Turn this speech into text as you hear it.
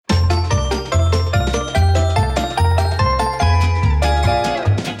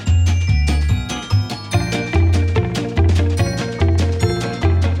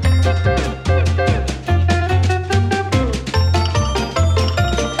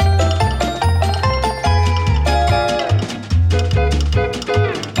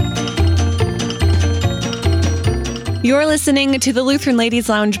You're listening to the Lutheran Ladies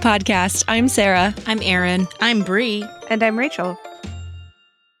Lounge podcast. I'm Sarah. I'm Erin. I'm Bree. And I'm Rachel.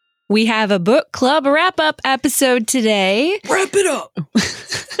 We have a book club wrap-up episode today. Wrap it up!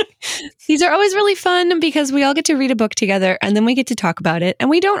 These are always really fun because we all get to read a book together and then we get to talk about it. And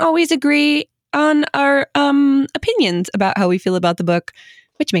we don't always agree on our opinions about how we feel about the book,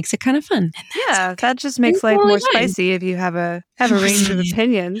 which makes it kind of fun. Yeah, that just makes life more spicy if you have a range of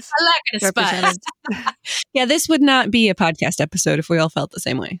opinions. I like it, spice. Yeah, this would not be a podcast episode if we all felt the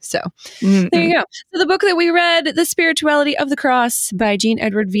same way. So there you go. So the book that we read, The Spirituality of the Cross by Gene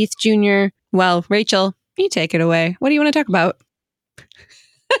Edward Veith Jr. Well, Rachel, you take it away. What do you want to talk about?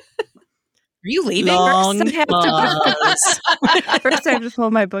 Are you leaving? First, I have to pull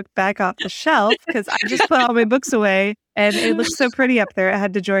my book back off the shelf because I just put all my books away and it looks so pretty up there. I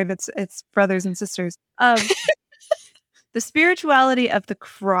had to join its brothers and sisters. The Spirituality of the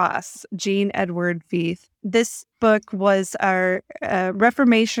Cross, Gene Edward Veith. This book was our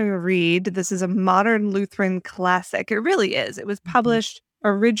Reformation read. This is a modern Lutheran classic. It really is. It was published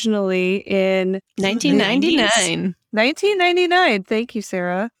originally in 1999. 1999. Thank you,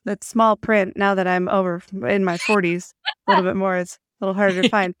 Sarah. That's small print now that I'm over in my 40s. A little bit more. It's a little harder to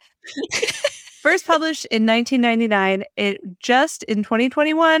find. First published in 1999. Just in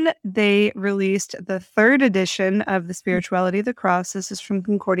 2021, they released the third edition of The Spirituality of the Cross. This is from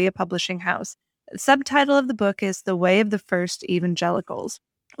Concordia Publishing House. The subtitle of the book is The Way of the First Evangelicals.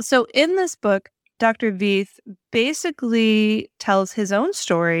 So in this book, Dr. Veith basically tells his own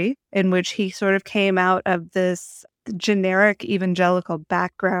story in which he sort of came out of this generic evangelical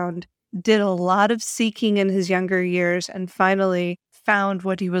background, did a lot of seeking in his younger years, and finally found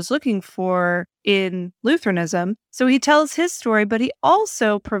what he was looking for in Lutheranism. So he tells his story, but he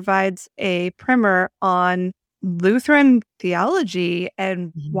also provides a primer on Lutheran theology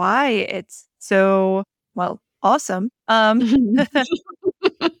and why it's so, awesome.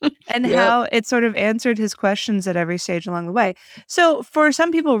 And how it sort of answered his questions at every stage along the way. So for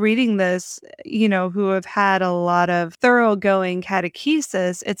some people reading this, who have had a lot of thoroughgoing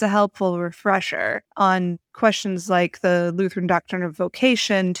catechesis, it's a helpful refresher on questions like the Lutheran doctrine of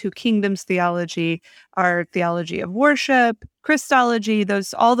vocation, two kingdoms theology, our theology of worship, Christology,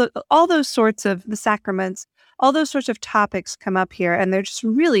 all those sorts of the sacraments. All those sorts of topics come up here, and they're just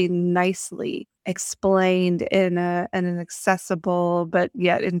really nicely explained in an accessible but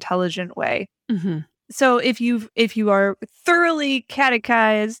yet intelligent way. Mm-hmm. So if you are thoroughly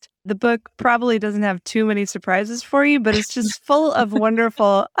catechized, the book probably doesn't have too many surprises for you, but it's just full of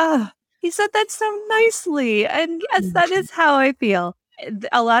wonderful, he said that so nicely. And yes, that is how I feel.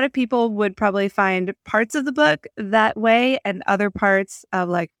 A lot of people would probably find parts of the book that way and other parts of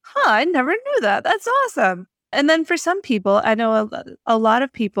like, I never knew that. That's awesome. And then for some people, I know a lot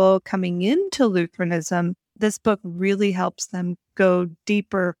of people coming into Lutheranism, this book really helps them go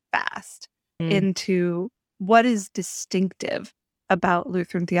deeper fast into what is distinctive about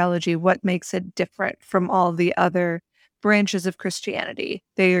Lutheran theology, what makes it different from all the other branches of Christianity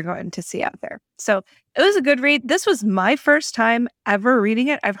that you're going to see out there. So it was a good read. This was my first time ever reading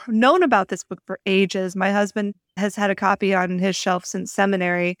it. I've known about this book for ages. My husband has had a copy on his shelf since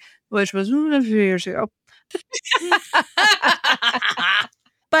seminary, which was a few years ago.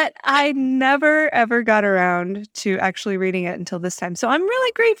 But I never, ever got around to actually reading it until this time. So I'm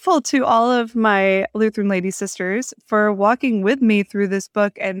really grateful to all of my Lutheran lady sisters for walking with me through this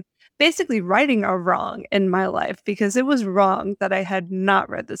book and basically righting a wrong in my life, because it was wrong that I had not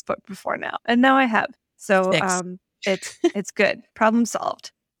read this book before now. And now I have. So it's good. Problem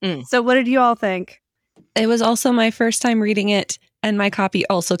solved. So what did you all think? It was also my first time reading it, and my copy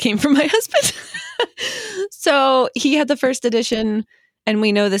also came from my husband. So he had the first edition, and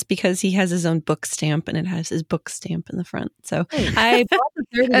we know this because he has his own book stamp, and it has his book stamp in the front. So I bought the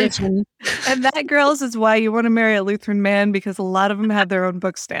third edition. And that, girls, is why you want to marry a Lutheran man, because a lot of them have their own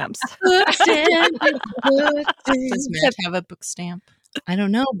book stamps. Does Matt have a book stamp? I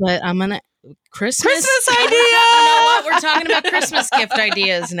don't know, but I'm going to... Christmas idea! You know what? We're talking about Christmas gift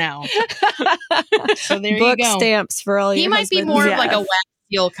ideas now. So there book you go. Stamps for all He your might be more of like a wax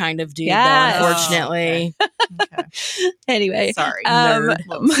seal kind of dude, though, unfortunately. Okay. Anyway. Sorry.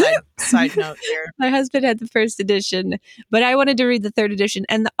 Side note here. My husband had the first edition, but I wanted to read the third edition,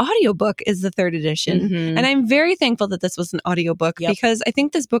 and the audiobook is the third edition. Mm-hmm. And I'm very thankful that this was an audiobook because I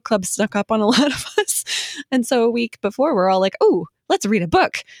think this book club snuck up on a lot of us. And so a week before, we're all like, oh, let's read a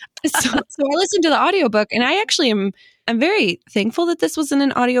book. So I listened to the audiobook, and I actually I'm very thankful that this wasn't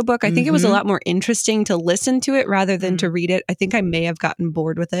an audiobook. I think it was a lot more interesting to listen to it rather than to read it. I think I may have gotten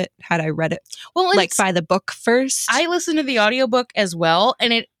bored with it had I read it like by the book first. I listened to the audiobook as well,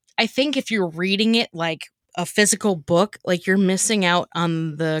 and I think if you're reading it like a physical book, like you're missing out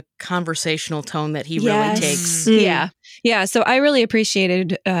on the conversational tone that he really takes. Yeah. So I really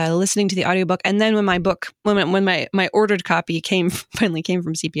appreciated listening to the audiobook. And then when my ordered copy finally came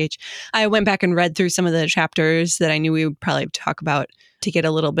from CPH, I went back and read through some of the chapters that I knew we would probably talk about to get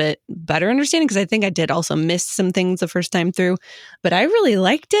a little bit better understanding, because I think I did also miss some things the first time through, but I really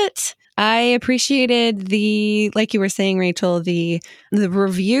liked it. I appreciated like you were saying, Rachel, the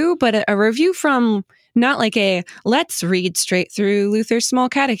review, but a review from not like let's read straight through Luther's Small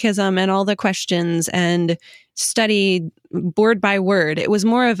Catechism and all the questions and study word by word. It was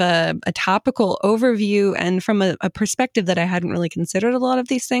more of a topical overview, and from a perspective that I hadn't really considered a lot of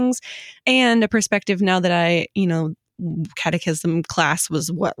these things, and a perspective now that catechism class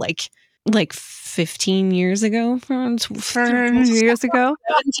was what, like 15 years ago? 10 years ago? 17 years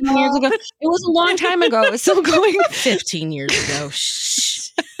ago. It was a long time ago. It's still going. 15 years ago. Shh.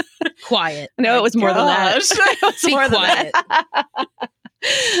 Quiet. No, it was more than that. Be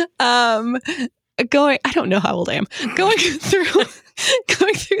quiet. I don't know how old I am. Going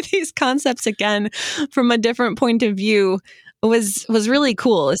through these concepts again from a different point of view was really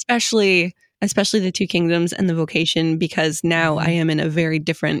cool, especially the two kingdoms and the vocation, because now I am in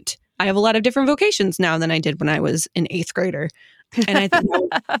I have a lot of different vocations now than I did when I was an 8th grader. And I think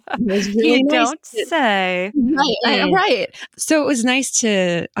that was really you nice don't say. Right. So it was nice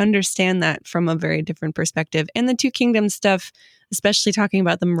to understand that from a very different perspective. And the two kingdoms stuff, especially talking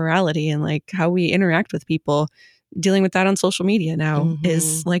about the morality and like how we interact with people, dealing with that on social media now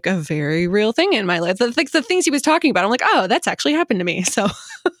is like a very real thing in my life. The things he was talking about, I'm like, oh, that's actually happened to me. So,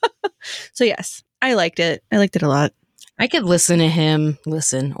 so yes, I liked it. I liked it a lot. I could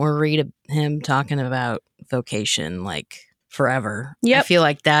or read him talking about vocation like forever. Yep. I feel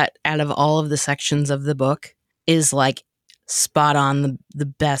like that out of all of the sections of the book is like spot on. The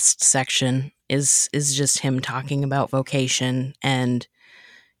best section is just him talking about vocation and,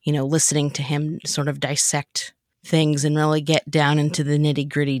 listening to him sort of dissect things and really get down into the nitty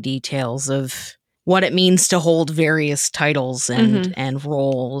gritty details of what it means to hold various titles and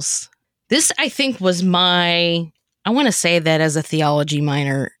roles. This, I think, was I want to say that as a theology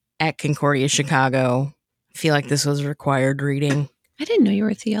minor at Concordia Chicago, I feel like this was required reading. I didn't know you were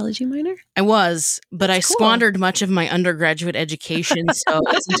a theology minor. I was, but I squandered much of my undergraduate education, so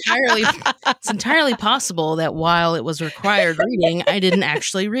it's entirely possible that while it was required reading, I didn't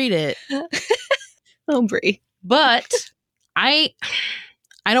actually read it. Oh, Brie. But I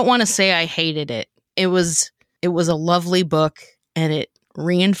don't want to say I hated it. It was a lovely book, and it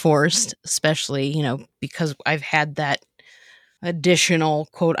reinforced, especially, because I've had that additional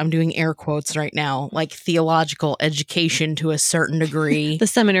quote, I'm doing air quotes right now, like theological education to a certain degree. The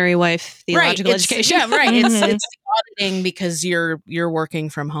seminary wife theological education. Yeah, right. It's auditing because you're working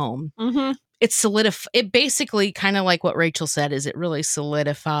from home. It basically, kind of like what Rachel said, is it really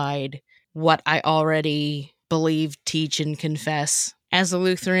solidified what I already believe, teach, and confess as a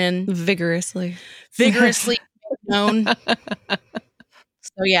Lutheran. Vigorously known.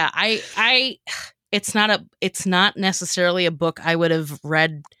 So yeah, it's not necessarily a book I would have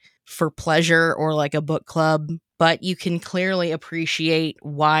read for pleasure or like a book club, but you can clearly appreciate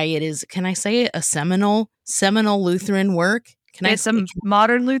why it is. Can I say it? A seminal Lutheran work? It's a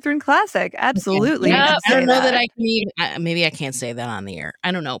modern Lutheran classic. Absolutely. Yeah, I don't know that I can even, maybe I can't say that on the air.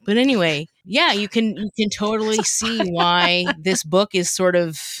 I don't know. But anyway, yeah, you can totally see why this book is sort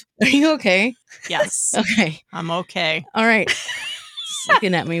of, are you okay? Yes. Okay. I'm okay. All right.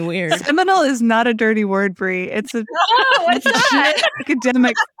 Looking at me weird. Seminal is not a dirty word, Brie. It's a legit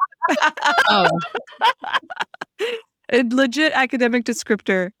academic. A legit academic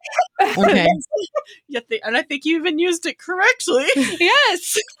descriptor. Okay. And I think you even used it correctly.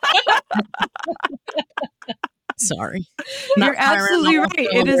 Yes. Sorry. You're absolutely right.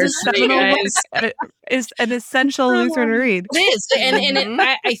 It is a seminal book. It's an essential Lutheran read. It is. And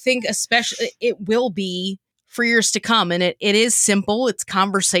I think especially it will be for years to come. And it is simple. It's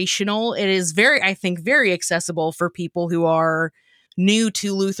conversational. It is very accessible for people who are new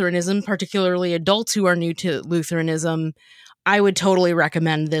to Lutheranism, particularly adults who are new to Lutheranism. I would totally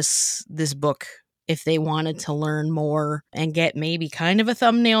recommend this book if they wanted to learn more and get maybe kind of a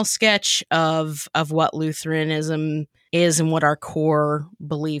thumbnail sketch of what Lutheranism is and what our core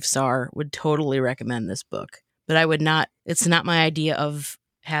beliefs are. Would totally recommend this book. But I would not, it's not my idea of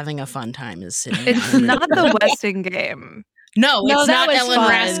having a fun time is sitting down. It's not the Westing game. No, it's not Ellen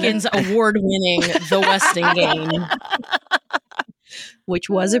fun. Raskin's award-winning The Westing Game. Which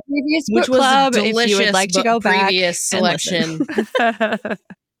was a previous book club. If you would like to go back, previous selection.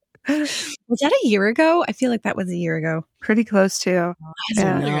 Was that a year ago? I feel like that was a year ago. Pretty close to. I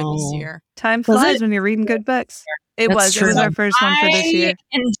don't know. This year. Time Was flies it? when you're reading good books. It That's was. true. It was our first one for this year.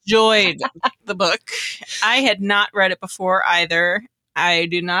 I enjoyed the book. I had not read it before either. I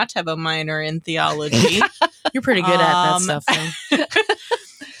do not have a minor in theology. You're pretty good at that stuff, though.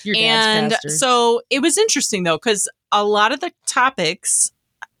 Your dad's pastor. So it was interesting, though, because a lot of the topics,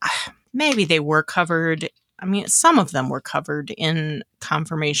 maybe they were covered. I mean, some of them were covered in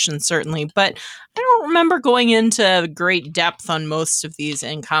confirmation, certainly, but I don't remember going into great depth on most of these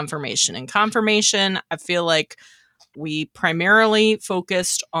in confirmation. In confirmation, I feel like we primarily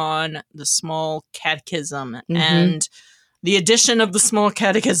focused on the small catechism, and the addition of the small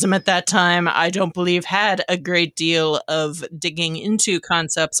catechism at that time, I don't believe had a great deal of digging into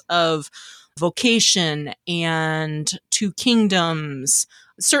concepts of vocation and two kingdoms.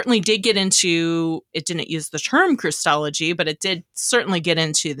 Certainly did get into, it didn't use the term Christology, but it did certainly get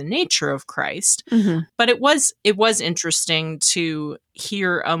into the nature of Christ. But it was interesting to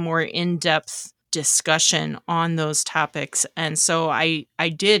hear a more in-depth discussion on those topics. And so I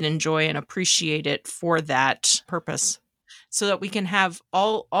did enjoy and appreciate it for that purpose, so that we can have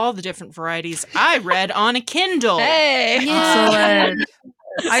all the different varieties. I read on a Kindle. Hey! Excellent.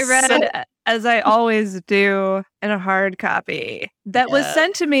 I read, as I always do, in a hard copy that was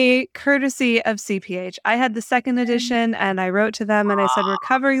sent to me courtesy of CPH. I had the second edition, and I wrote to them and I said, we're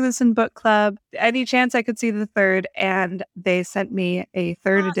covering this in book club. Any chance I could see the third? And they sent me a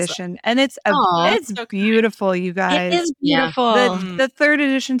third edition, and it's beautiful, you guys. It is beautiful. The third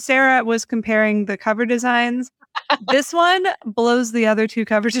edition, Sarah was comparing the cover designs. This one blows the other two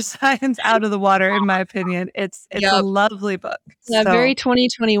cover designs out of the water, in my opinion. It's a lovely book. Yeah, very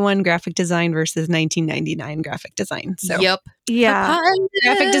 2021 graphic design versus 1999 graphic design. So yeah,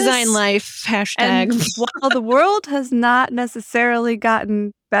 graphic design life hashtag. And while the world has not necessarily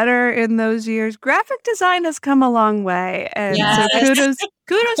gotten better in those years, graphic design has come a long way. And so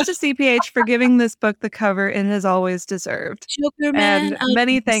kudos to CPH for giving this book the cover it has always deserved. And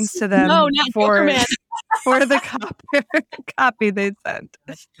many thanks to them for the copy they sent.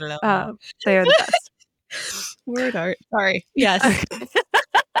 They are the best. Word art. Sorry. Yes.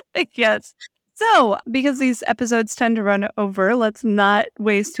 Yes. So, because these episodes tend to run over, let's not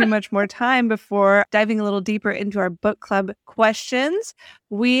waste too much more time before diving a little deeper into our book club questions.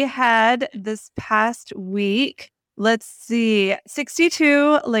 We had this past week, let's see,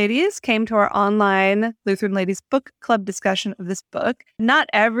 62 ladies came to our online Lutheran Ladies Book Club discussion of this book. Not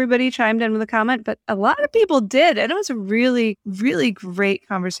everybody chimed in with a comment, but a lot of people did. And it was a really, really great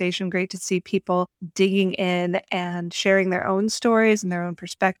conversation. Great to see people digging in and sharing their own stories and their own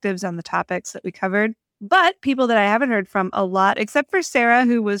perspectives on the topics that we covered. But people that I haven't heard from a lot, except for Sarah,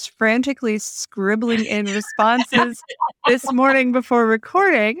 who was frantically scribbling in responses this morning before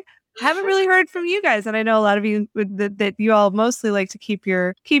recording, haven't really heard from you guys. And I know a lot of you that you all mostly like to keep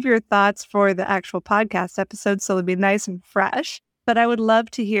your thoughts for the actual podcast episodes, so it'll be nice and fresh. But I would love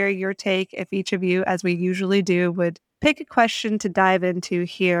to hear your take if each of you, as we usually do, would pick a question to dive into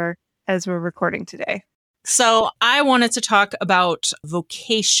here as we're recording today. So I wanted to talk about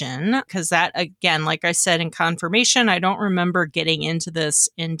vocation, because that, again, like I said in confirmation, I don't remember getting into this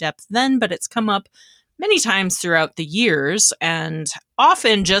in depth then, but it's come up many times throughout the years, and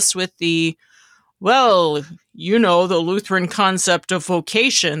often just with the, well, you know, the Lutheran concept of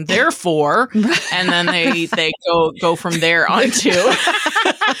vocation, therefore, and then they go from there onto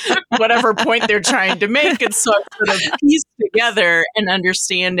whatever point they're trying to make, and so sort of piece together an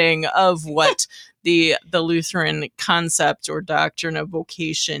understanding of what the Lutheran concept or doctrine of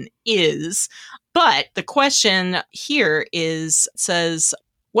vocation is. But the question here says,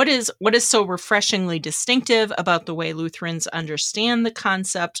 what is so refreshingly distinctive about the way Lutherans understand the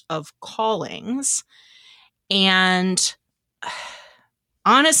concept of callings? And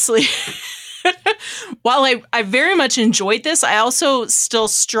honestly, while I very much enjoyed this, I also still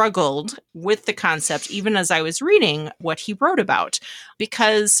struggled with the concept, even as I was reading what he wrote about,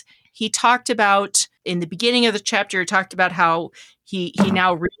 because he talked about, in the beginning of the chapter, he talked about how he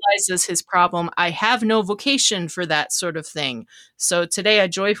now realizes his problem. I have no vocation for that sort of thing. So today I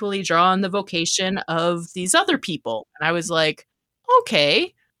joyfully draw on the vocation of these other people. And I was like,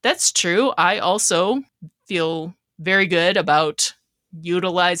 okay, that's true. I also feel very good about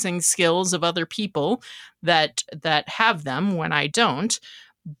utilizing skills of other people that have them when I don't.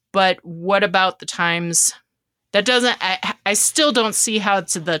 But what about the times that doesn't, I still don't see how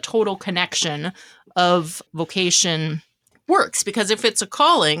it's the total connection of vocation works, because if it's a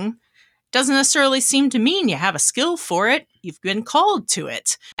calling, it doesn't necessarily seem to mean you have a skill for it. You've been called to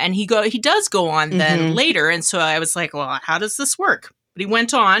it. And he does go on then later. And so I was like, well, how does this work? But he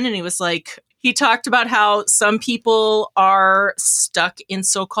went on and he was like, he talked about how some people are stuck in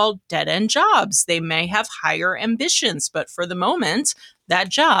so-called dead-end jobs. They may have higher ambitions, but for the moment, that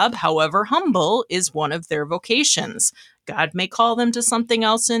job, however humble, is one of their vocations. God may call them to something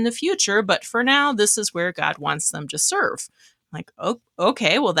else in the future, but for now, this is where God wants them to serve. Like, oh,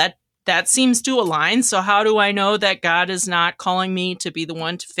 okay, well, that seems to align. So how do I know that God is not calling me to be the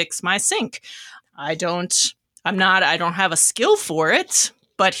one to fix my sink? I don't have a skill for it,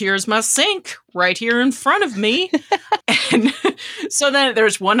 but here's my sink right here in front of me. And so then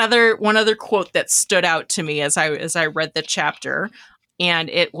there's one other quote that stood out to me as I read the chapter. And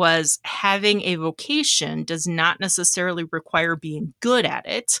it was, having a vocation does not necessarily require being good at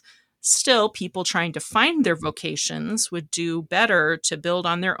it. Still, people trying to find their vocations would do better to build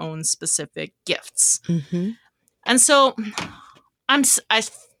on their own specific gifts. Mm-hmm. And so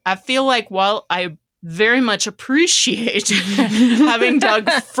I feel like, while I very much appreciate having dug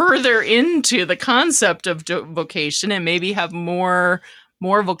further into the concept of vocation and maybe have more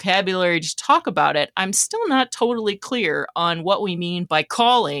vocabulary to talk about it, I'm still not totally clear on what we mean by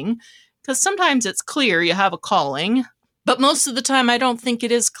calling, because sometimes it's clear you have a calling, but most of the time I don't think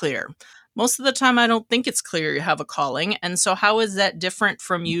it is clear. Most of the time I don't think it's clear you have a calling. And so how is that different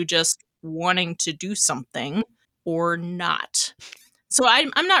from you just wanting to do something or not? So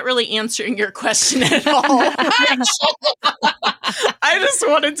I'm not really answering your question at all. I just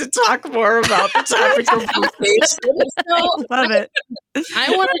wanted to talk more about the topic of vocation. So, Love it. I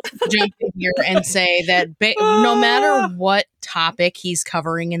wanted to jump in here and say that no matter what topic he's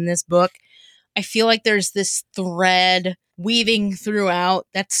covering in this book, I feel like there's this thread weaving throughout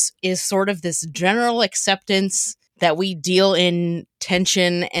is sort of this general acceptance that we deal in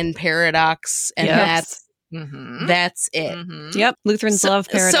tension and paradox, and that's it. Mm-hmm. Yep, Lutherans love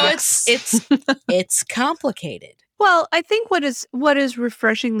paradox. So it's complicated. Well, I think what is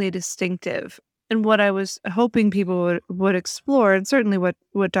refreshingly distinctive, and what I was hoping people would explore, and certainly what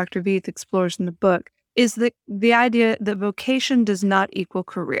Dr. Veith explores in the book, is the idea that vocation does not equal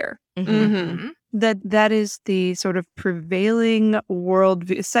career. Mm-hmm. Mm-hmm. That is the sort of prevailing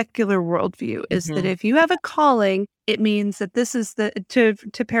worldview, secular worldview, is that if you have a calling, it means that this is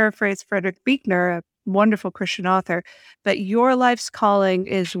to paraphrase Frederick Buechner, a wonderful Christian author, that your life's calling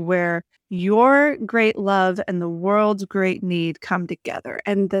is where your great love and the world's great need come together.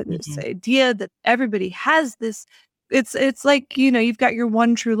 And this idea that everybody has this, it's like, you've got your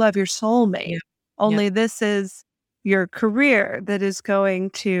one true love, your soulmate. Only this is your career that is going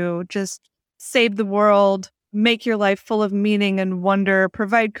to just save the world, make your life full of meaning and wonder,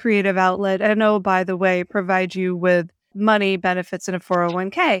 provide creative outlet, and by the way, provide you with money, benefits, and a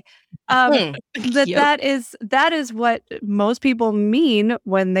 401k. That is what most people mean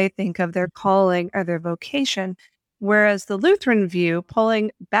when they think of their calling or their vocation. Whereas the Lutheran view,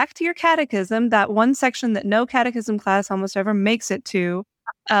 pulling back to your catechism, that one section that no catechism class almost ever makes it to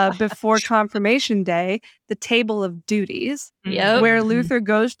before confirmation day, the table of duties, where Luther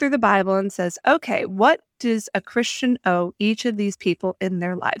goes through the Bible and says, okay, what does a Christian owe each of these people in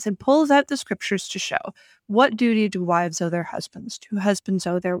their lives? And pulls out the scriptures to show, what duty do wives owe their husbands? Do husbands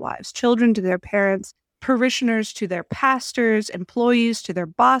owe their wives? Children to their parents? Parishioners to their pastors? Employees to their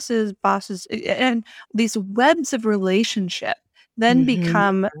bosses? And these webs of relationship then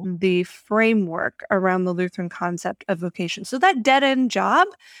become the framework around the Lutheran concept of vocation. So that dead-end job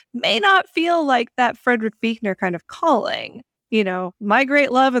may not feel like that Frederick Buechner kind of calling. My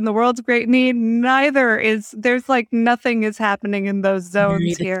great love and the world's great need, there's like nothing is happening in those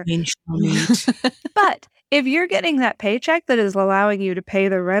zones here. But if you're getting that paycheck that is allowing you to pay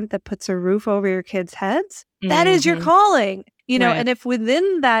the rent that puts a roof over your kids' heads, that is your calling. And if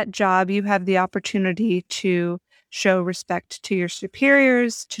within that job you have the opportunity to show respect to your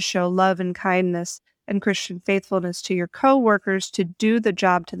superiors, to show love and kindness and Christian faithfulness to your co-workers, to do the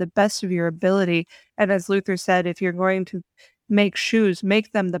job to the best of your ability. And as Luther said, if you're going to make shoes,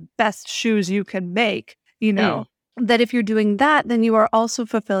 make them the best shoes you can make, that if you're doing that, then you are also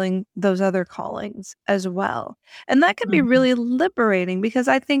fulfilling those other callings as well. And that can be really liberating, because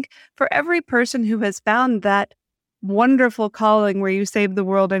I think for every person who has found that wonderful calling where you save the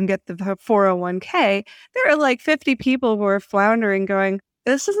world and get the 401k, there are like 50 people who are floundering going,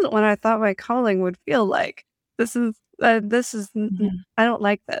 this isn't what I thought my calling would feel like. This is I don't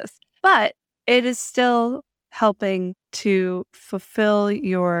like this. But it is still helping to fulfill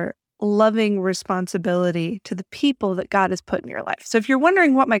your loving responsibility to the people that God has put in your life. So if you're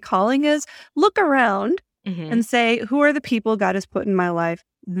wondering what my calling is, look around and say, who are the people God has put in my life?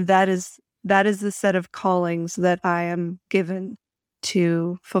 That is the set of callings that I am given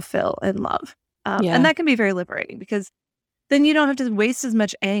to fulfill and love. And that can be very liberating, because then you don't have to waste as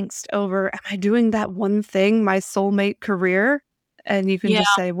much angst over, am I doing that one thing, my soulmate career? And you can just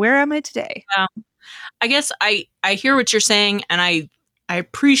say, where am I today? I guess I hear what you're saying, and I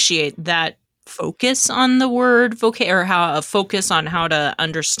appreciate that focus on the word vocation, or how a focus on how to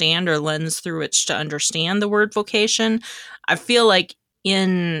understand or lens through which to understand the word vocation. I feel like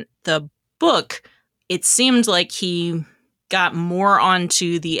in the book, it seemed like he got more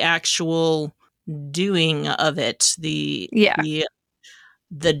onto the actual doing of it, the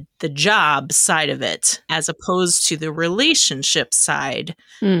job side of it, as opposed to the relationship side.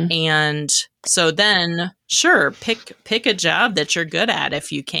 And so then, sure, pick a job that you're good at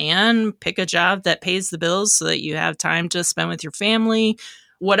if you can. Pick a job that pays the bills so that you have time to spend with your family,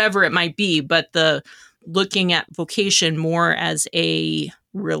 whatever it might be. But the looking at vocation more as a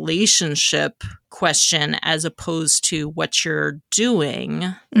relationship question as opposed to what you're doing.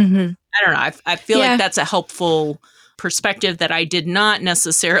 I don't know. I feel like that's a helpful perspective that I did not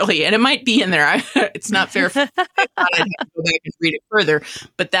necessarily, and it might be in there. It's not fair. I'd have to go back and read it further,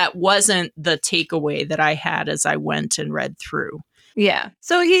 but that wasn't the takeaway that I had as I went and read through. Yeah.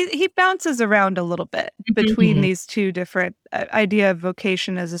 So he bounces around a little bit between these two different idea of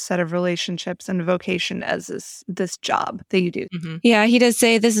vocation as a set of relationships and vocation as this job that you do. Yeah, he does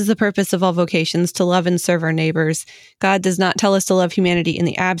say this is the purpose of all vocations, to love and serve our neighbors. God does not tell us to love humanity in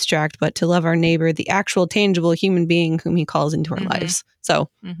the abstract, but to love our neighbor, the actual tangible human being whom he calls into our lives. So,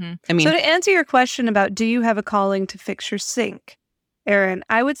 I mean. So to answer your question about, do you have a calling to fix your sink, Erin,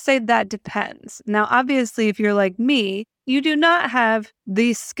 I would say that depends. Now, obviously, if you're like me, you do not have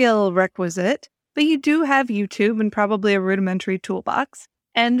the skill requisite, but you do have YouTube and probably a rudimentary toolbox.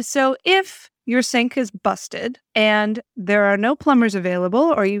 And so if your sink is busted and there are no plumbers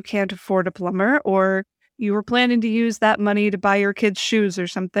available, or you can't afford a plumber, or you were planning to use that money to buy your kids shoes or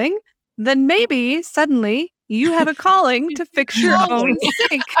something, then maybe suddenly you have a calling to fix your own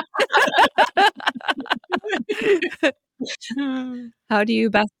sink. How do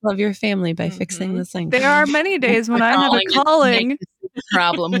you best love your family? By fixing the sink. There are many days when I have a calling.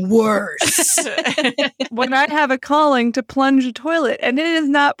 Problem worse. When I have a calling to plunge a toilet, and it is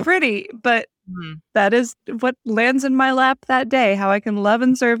not pretty, but that is what lands in my lap that day. How I can love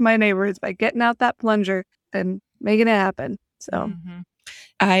and serve my neighbors by getting out that plunger and making it happen. So.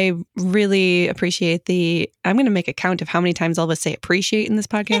 I really appreciate I'm going to make a count of how many times all of us say appreciate in this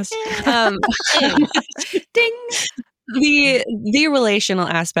podcast. Ding. The relational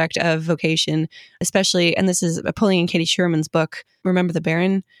aspect of vocation, especially, and this is pulling in Katie Sherman's book, Remember the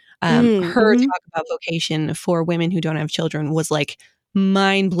Baron. Her talk about vocation for women who don't have children was like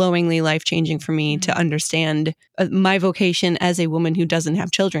mind-blowingly life-changing for me to understand. My vocation as a woman who doesn't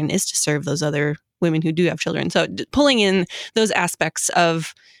have children is to serve those other women who do have children. So pulling in those aspects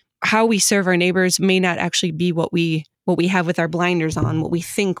of how we serve our neighbors may not actually be what we have with our blinders on, what we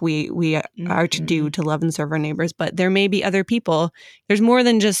think we are to do to love and serve our neighbors. But there may be other people. There's more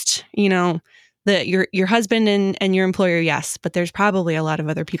than just, your husband and your employer, yes, but there's probably a lot of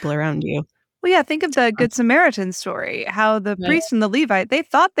other people around you. Well, yeah, think of the Good Samaritan story, how the priest and the Levite, they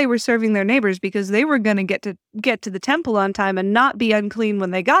thought they were serving their neighbors because they were going to get to the temple on time and not be unclean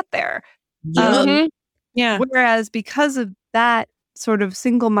when they got there. Whereas because of that sort of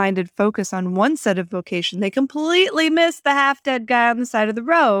single-minded focus on one set of vocation, they completely missed the half-dead guy on the side of the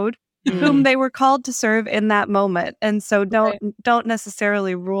road whom they were called to serve in that moment. And so don't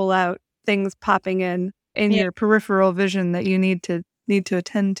necessarily rule out things popping in your peripheral vision that you need to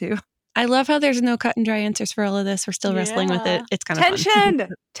attend to. I love how there's no cut and dry answers for all of this. We're still wrestling with it. It's kind of fun.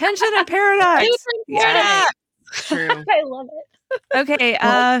 Tension and paradox. True. I love it. Okay,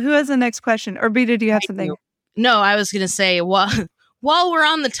 who has the next question? Or Beta, do you have something? No, I was going to say, while we're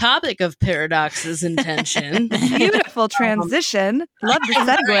on the topic of paradoxes and tension. Beautiful transition. Love the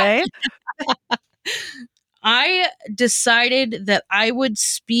segue. I decided that I would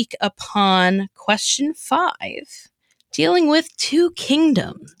speak upon question 5, dealing with 2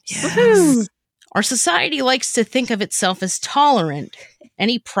 kingdoms. Yes. Our society likes to think of itself as tolerant.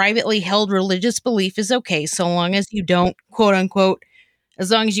 Any privately held religious belief is okay so long as you don't, quote unquote,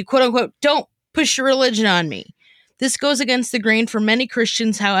 don't push your religion on me. This goes against the grain for many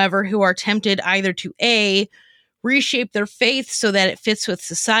Christians, however, who are tempted either to A, reshape their faith so that it fits with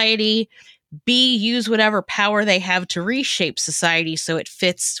society, B, use whatever power they have to reshape society so it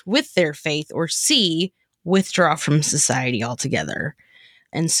fits with their faith, or C, withdraw from society altogether.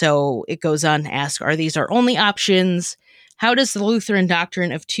 And so it goes on to ask, are these our only options? How does the Lutheran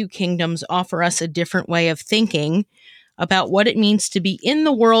doctrine of 2 kingdoms offer us a different way of thinking about what it means to be in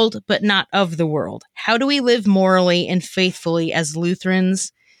the world but not of the world? How do we live morally and faithfully as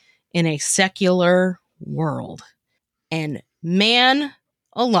Lutherans in a secular world? And man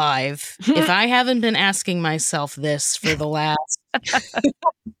alive, if I haven't been asking myself this for the last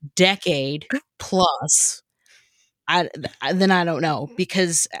decade plus, then I don't know,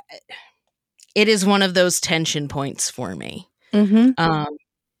 because it is one of those tension points for me.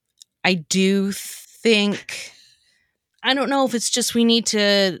 I do think, I don't know if it's just we need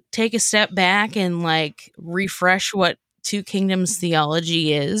to take a step back and like refresh what Two Kingdoms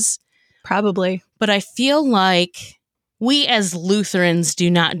theology is. Probably. But I feel like we as Lutherans do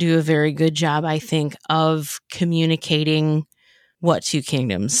not do a very good job, I think, of communicating what Two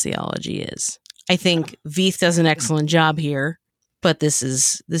Kingdoms theology is. I think Veith does an excellent job here, but this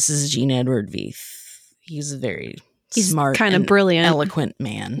is Gene Edward Veith. He's a very smart, kind of brilliant, eloquent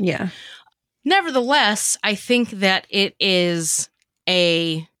man. Yeah. Nevertheless, I think that it is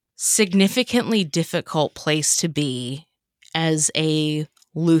a significantly difficult place to be as a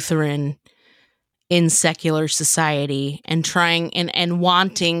Lutheran in secular society, and trying and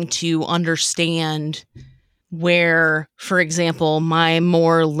wanting to understand where, for example, my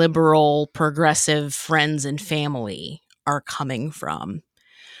more liberal, progressive friends and family are coming from.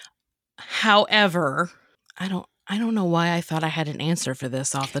 However, I don't know why I thought I had an answer for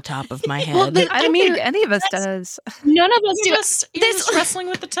this off the top of my head. Well, I don't think any of us does. None of us do. You're just wrestling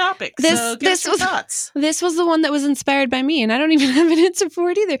with the topic. So give us your thoughts. This was the one that was inspired by me, and I don't even have an answer for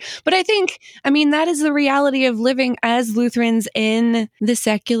it either. But I think, that is the reality of living as Lutherans in the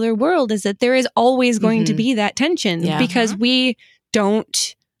secular world, is that there is always going to be that tension because we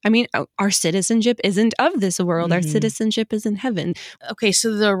don't. Our citizenship isn't of this world. Our citizenship is in heaven. Okay,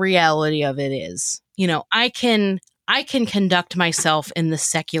 so the reality of it is, I can conduct myself in the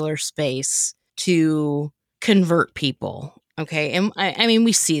secular space to convert people. Okay, and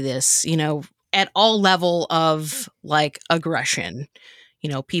we see this, at all level of like aggression.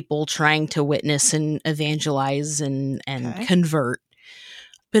 People trying to witness and evangelize and convert.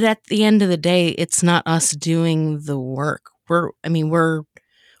 But at the end of the day, it's not us doing the work. We're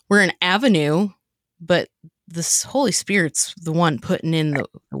an avenue, but the Holy Spirit's the one putting in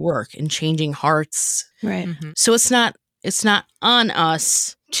the work and changing hearts. Right. So it's not on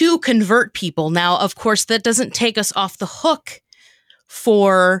us to convert people. Now, of course, that doesn't take us off the hook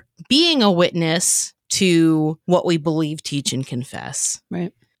for being a witness to what we believe, teach, and confess.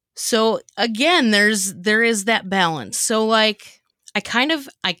 Right. So again, there is that balance. So like I kind of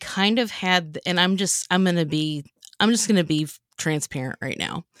had, and I'm just going to be transparent right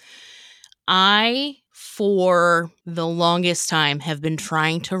now. I, for the longest time, have been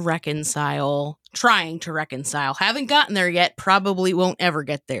trying to reconcile, haven't gotten there yet, probably won't ever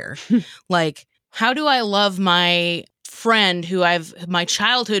get there. Like, how do I love my friend my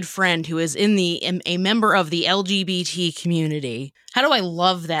childhood friend who is a member of the LGBT community? How do I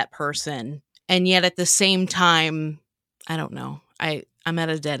love that person? And yet at the same time, I don't know. I'm at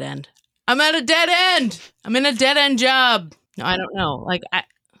a dead end. I'm in a dead end job. No, I don't know. Like,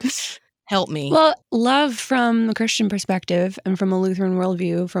 help me. Well, love from a Christian perspective and from a Lutheran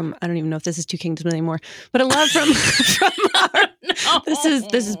worldview, I don't even know if this is Two Kingdoms anymore, but a love from our, this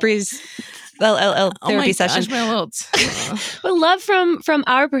is Bree's therapy session. But love from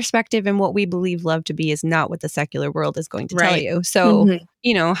our perspective and what we believe love to be is not what the secular world is going to tell you. So,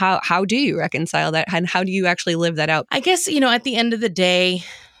 how do you reconcile that? And how do you actually live that out? I guess, at the end of the day,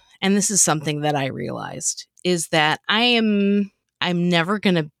 and this is something that I realized, is that I'm never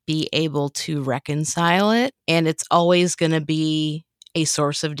going to be able to reconcile it. And it's always going to be a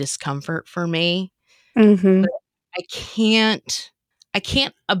source of discomfort for me. But I can't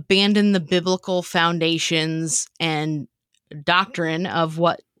abandon the biblical foundations and doctrine of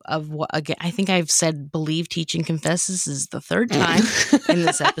what again, I think I've said believe, teach, and confess. This is the third time in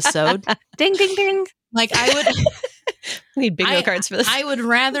this episode. Ding, ding, ding. Like I would we need bingo cards for this. I would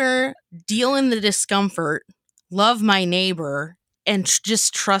rather deal in the discomfort, love my neighbor, and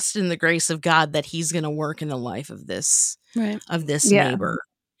just trust in the grace of God that He's going to work in the life of this neighbor.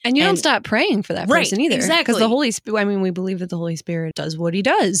 And you don't stop praying for that person either. Exactly. Because the Holy Spirit, we believe that the Holy Spirit does what He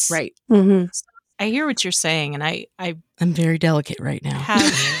does. Right. I hear what you're saying, and I'm very delicate right now.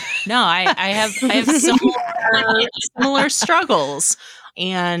 I have similar struggles.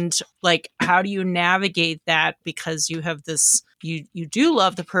 And like, how do you navigate that? Because you have this, you do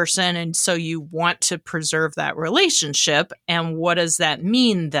love the person, and so you want to preserve that relationship. And what does that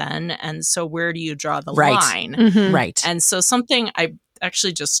mean then? And so where do you draw the line? Right. And so something I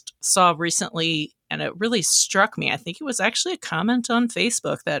actually just saw recently, and it really struck me. I think it was actually a comment on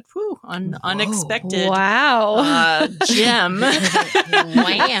Facebook that, unexpected. Wow. Gem.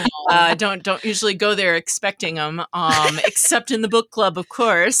 Wow. Don't usually go there expecting them, except in the book club, of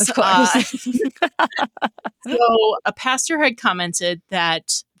course. Of course. So a pastor had commented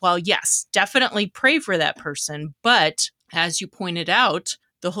that, well, yes, definitely pray for that person, but as you pointed out,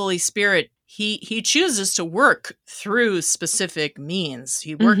 the Holy Spirit, he chooses to work through specific means.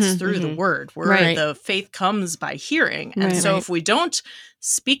 He works through the word, where the faith comes by hearing. And so if we don't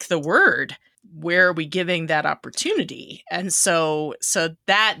speak the word, where are we giving that opportunity? And so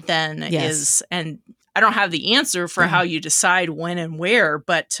that then is, and I don't have the answer for how you decide when and where,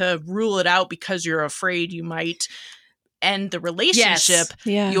 but to rule it out because you're afraid you might end the relationship,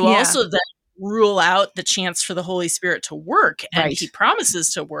 you also then rule out the chance for the Holy Spirit to work, and he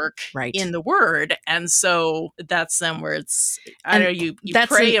promises to work in the word. And so that's then where it's, I know you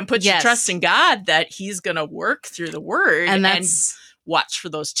pray and put your trust in God that he's going to work through the word, and watch for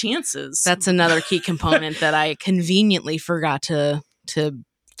those chances. That's another key component that I conveniently forgot to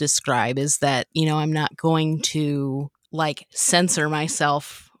describe, is that, I'm not going to censor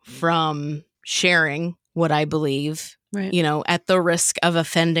myself from sharing what I believe, at the risk of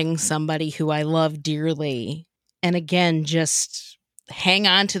offending somebody who I love dearly. And again, just hang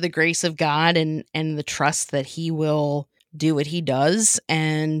on to the grace of God and the trust that he will do what he does.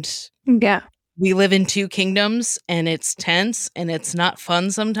 And we live in two kingdoms, and it's tense and it's not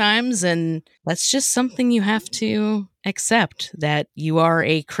fun sometimes. And that's just something you have to accept, that you are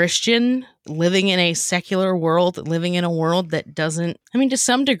a Christian living in a secular world, living in a world that doesn't, to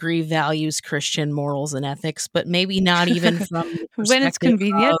some degree values Christian morals and ethics, but maybe not even from when it's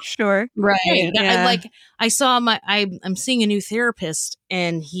convenient. Sure. Right. Yeah. I saw I'm seeing a new therapist,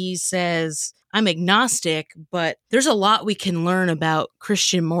 and he says, I'm agnostic, but there's a lot we can learn about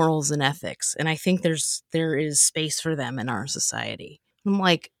Christian morals and ethics. And I think there is space for them in our society. I'm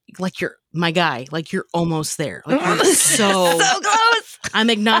like you're my guy, you're almost there. You're so close. I'm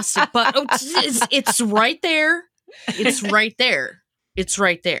agnostic, but it's right there. It's right there. It's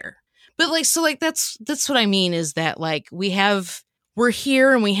right there. But that's what I mean, is that we're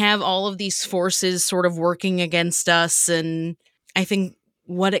here and we have all of these forces sort of working against us. And I think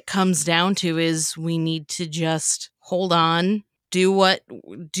what it comes down to is we need to just hold on, do what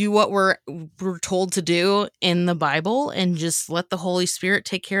we're told to do in the Bible, and just let the Holy Spirit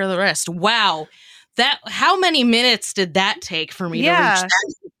take care of the rest. Wow. How many minutes did that take for me to reach that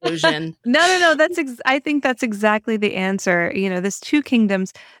conclusion? No. I think that's exactly the answer. There's two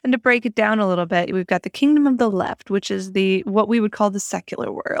kingdoms, and to break it down a little bit, we've got the kingdom of the left, which is what we would call the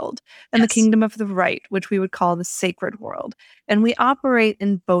secular world, and the kingdom of the right, which we would call the sacred world. And we operate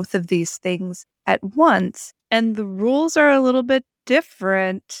in both of these things at once, and the rules are a little bit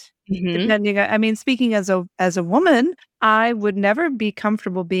different. Depending, speaking as a woman, I would never be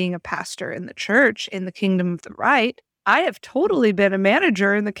comfortable being a pastor in the church in the kingdom of the right. I have totally been a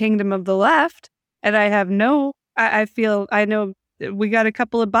manager in the kingdom of the left, and I know we got a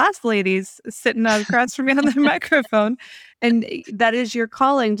couple of boss ladies sitting across from me on the microphone, and that is your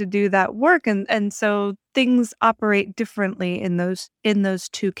calling to do that work. And so things operate differently in those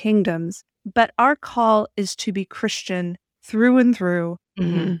two kingdoms. But our call is to be Christian through and through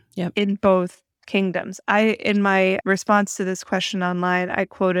in both kingdoms. In my response to this question online, I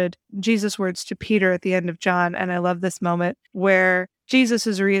quoted Jesus' words to Peter at the end of John, and I love this moment where Jesus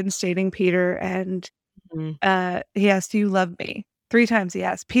is reinstating Peter, and he asks, "Do you love me?" 3 times he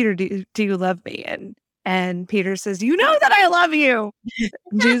asks, "Peter, do you love me?" And Peter says, "You know that I love you."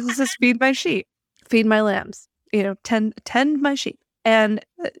 Jesus says, "Feed my sheep, feed my lambs, tend my sheep," and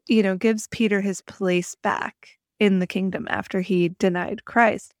gives Peter his place back in the kingdom after he denied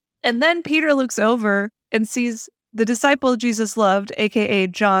Christ. And then Peter looks over and sees the disciple Jesus loved, aka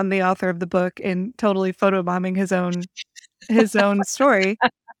John, the author of the book, and totally photobombing his own story.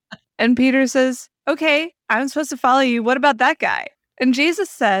 And Peter says, "Okay, I'm supposed to follow you. What about that guy?" And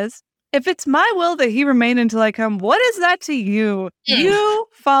Jesus says, "If it's my will that he remain until I come, what is that to you? You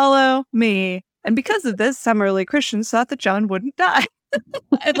follow me." And because of this, some early Christians thought that John wouldn't die.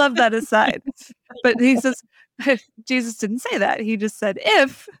 I love that aside. But he says, Jesus didn't say that. He just said,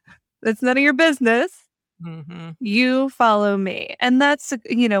 if that's none of your business, you follow me. And that's,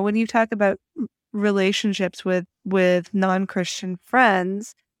 when you talk about relationships with non-Christian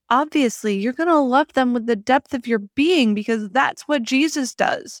friends, obviously you're going to love them with the depth of your being, because that's what Jesus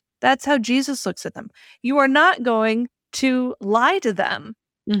does. That's how Jesus looks at them. You are not going to lie to them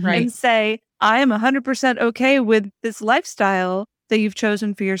and say, I am 100% okay with this lifestyle that you've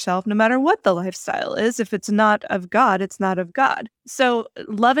chosen for yourself, no matter what the lifestyle is. If it's not of God, it's not of God. So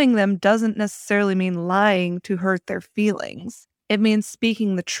loving them doesn't necessarily mean lying to hurt their feelings. It means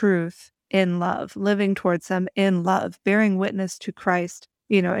speaking the truth in love, living towards them in love, bearing witness to Christ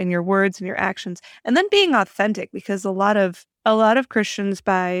in your words and your actions, and then being authentic, because a lot of Christians,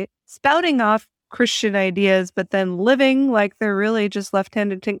 by spouting off Christian ideas, but then living like they're really just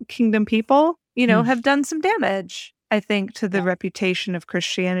left-handed kingdom people, have done some damage, I think, to the reputation of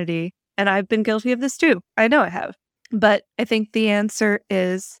Christianity. And I've been guilty of this too. I know I have. But I think the answer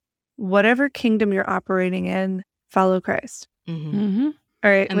is whatever kingdom you're operating in, follow Christ. Mm-hmm.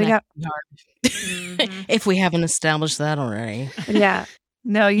 All right. And We got. If we haven't established that already. Yeah.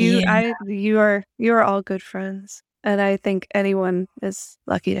 No, you are all good friends. And I think anyone is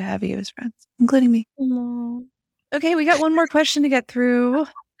lucky to have you as friends, including me. Aww. Okay, we got one more question to get through.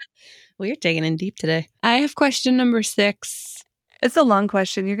 Well, you're digging in deep today. I have question number 6. It's a long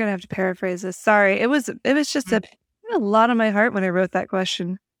question. You're gonna have to paraphrase this. Sorry. It was just a lot on my heart when I wrote that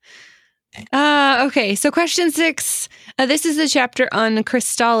question. Okay, so question 6. This is a chapter on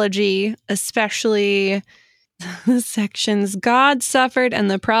Christology, especially the sections God suffered and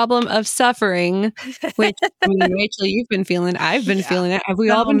the problem of suffering, which, I mean, Rachel, you've been feeling. I've been feeling it. Have we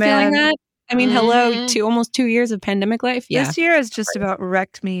all been feeling that? I mean, hello to almost 2 years of pandemic life. Yeah. This year has just about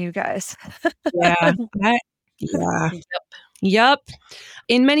wrecked me, you guys. Yep.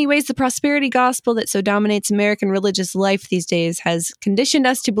 In many ways, the prosperity gospel that so dominates American religious life these days has conditioned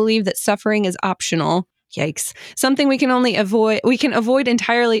us to believe that suffering is optional. Yikes. Something we can only avoid. We can avoid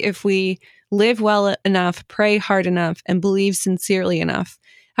entirely if we live well enough, pray hard enough, and believe sincerely enough.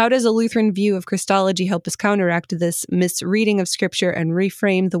 How does a Lutheran view of Christology help us counteract this misreading of Scripture and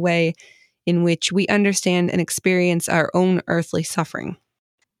reframe the way in which we understand and experience our own earthly suffering?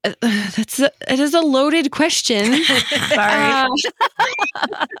 It is a loaded question. Sorry.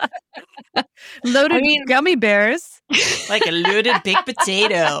 Loaded gummy bears. Like a loaded baked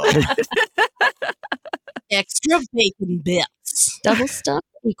potato. Extra bacon bits. Double stuffed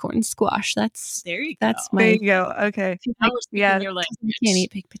acorn squash. There you go. There you go. Okay. Yeah. You can't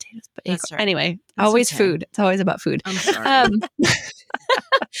eat baked potatoes, but That's right. Anyway, That's always okay. food. It's always about food. I'm sorry.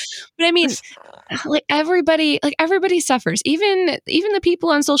 But I mean, everybody suffers. Even the people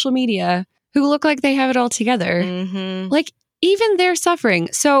on social media who look like they have it all together, Mm-hmm. even they're suffering.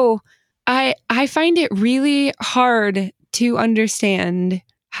 So I find it really hard to understand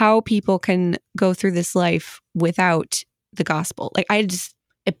how people can go through this life without the gospel.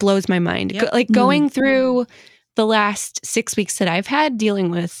 It blows my mind. Yep. Going through the last 6 weeks that I've had dealing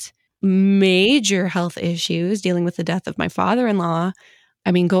with major health issues, dealing with the death of my father-in-law.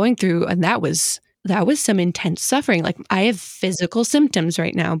 I mean, going through, and that was some intense suffering. I have physical symptoms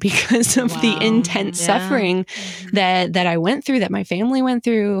right now because of the intense suffering that I went through, that my family went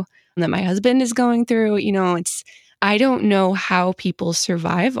through, that my husband is going through. I don't know how people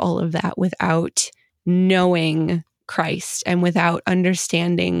survive all of that without knowing Christ and without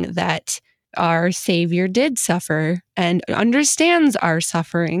understanding that our Savior did suffer and understands our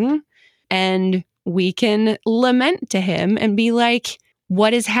suffering. And we can lament to him and be like,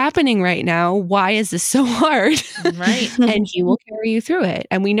 what is happening right now? Why is this so hard? Right. And he will carry you through it.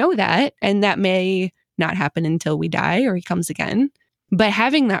 And we know that. And that may not happen until we die or he comes again. But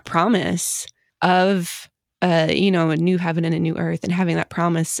having that promise of, a new heaven and a new earth, and having that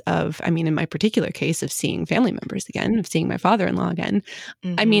promise of, in my particular case, of seeing family members again, of seeing my father-in-law again,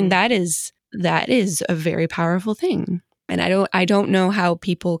 Mm-hmm. that is a very powerful thing. And I don't know how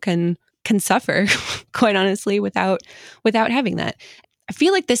people can suffer, quite honestly, without having that. I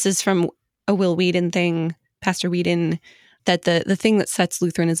feel like this is from a Will Wheaton thing, Pastor Wheaton, that the thing that sets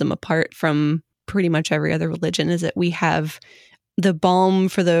Lutheranism apart from pretty much every other religion is that we have the balm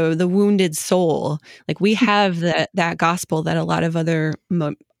for the wounded soul. We have that gospel that a lot of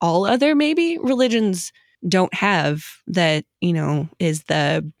all other maybe religions don't have, that, is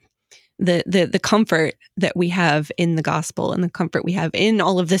the comfort that we have in the gospel and the comfort we have in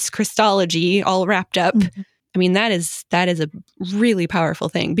all of this Christology all wrapped up. Mm-hmm. That is a really powerful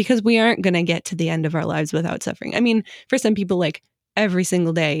thing, because we aren't going to get to the end of our lives without suffering. For some people, every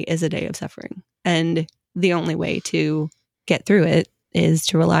single day is a day of suffering. And the only way to get through it is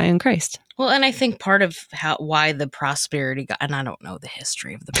to rely on Christ. Well, and I think part of why the prosperity, and I don't know the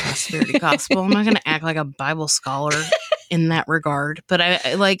history of the prosperity gospel. I'm not going to act like a Bible scholar in that regard, but I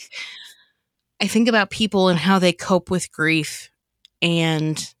think about people and how they cope with grief,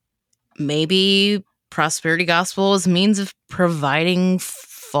 and maybe prosperity gospel is a means of providing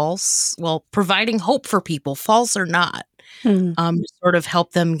hope for people, false or not, to sort of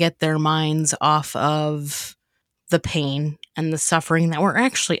help them get their minds off of the pain and the suffering that we're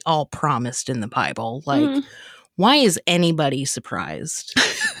actually all promised in the Bible. Why is anybody surprised?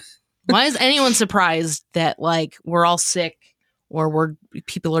 Why is anyone surprised that we're all sick, or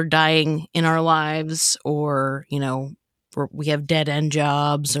people are dying in our lives, or we have dead end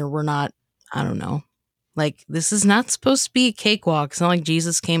jobs, or we're not, I don't know. Like, this is not supposed to be a cakewalk. It's not like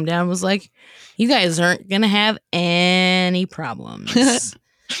Jesus came down and was like, you guys aren't going to have any problems.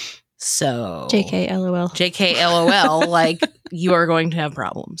 So. JK, LOL. JK, LOL. Like, you are going to have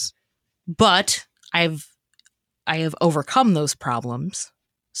problems. But I have overcome those problems.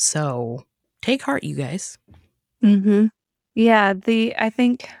 So take heart, you guys. Mm-hmm. Yeah, I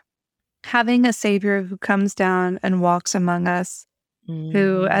think having a savior who comes down and walks among us,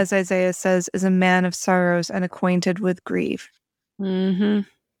 who, as Isaiah says, is a man of sorrows and acquainted with grief,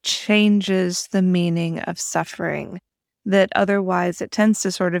 changes the meaning of suffering. That otherwise it tends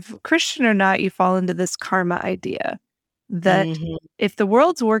to sort of, Christian or not, you fall into this karma idea that if the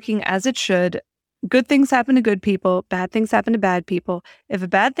world's working as it should, good things happen to good people, bad things happen to bad people. If a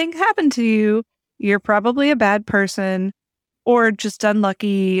bad thing happened to you, you're probably a bad person or just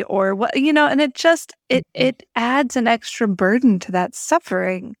unlucky or what, and it just, it adds an extra burden to that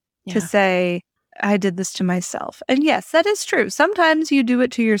suffering to say, I did this to myself. And yes, that is true. Sometimes you do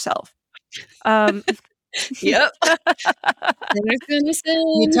it to yourself. Yep.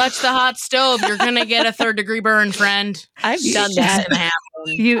 You touch the hot stove, you're going to get a 3rd-degree burn, friend. I've done that.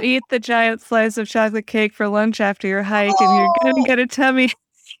 You eat the giant slice of chocolate cake for lunch after your hike and you're going to get a tummy.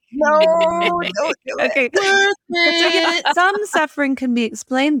 No, don't do okay. So, some suffering can be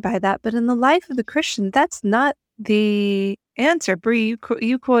explained by that, but in the life of the Christian, that's not the answer. Brie,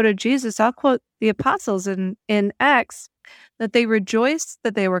 you quoted Jesus. I'll quote the apostles in Acts, that they rejoiced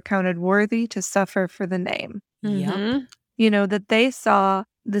that they were counted worthy to suffer for the name. Yep. That they saw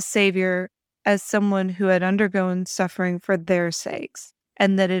the Savior as someone who had undergone suffering for their sakes,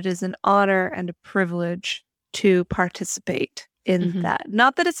 and that it is an honor and a privilege to participate in that.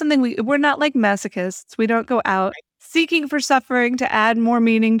 Not that it's something we're not like masochists. We don't go out seeking for suffering to add more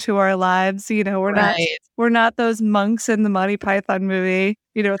meaning to our lives. We're not those monks in the Monty Python movie,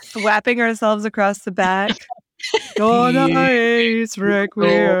 thwapping ourselves across the back. Donai's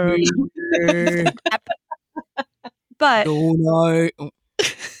requiem. But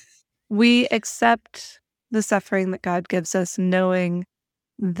we accept the suffering that God gives us, knowing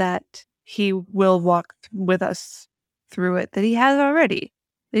that He will walk with us through it, that He has already.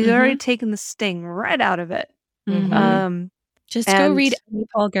 He's already taken the sting right out of it. Just go read any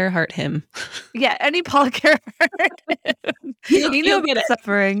Paul Gerhardt hymn. Yeah, any Paul Gerhardt. He knew about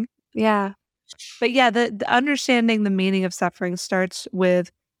suffering. Yeah. But yeah, the understanding the meaning of suffering starts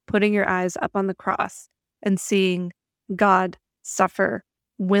with putting your eyes up on the cross and seeing God suffer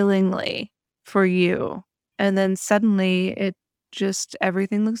willingly for you. And then suddenly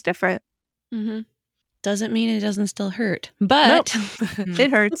everything looks different. Doesn't mean it doesn't still hurt, but it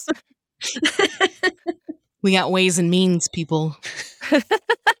hurts. We got ways and means, people.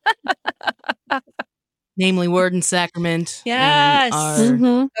 Namely, word and sacrament. Yes. And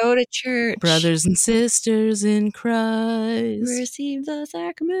our go to church. brothers and sisters in Christ. Receive the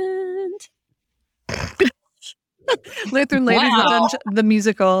sacrament. Lutheran Ladies of the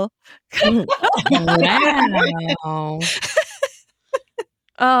musical. Wow.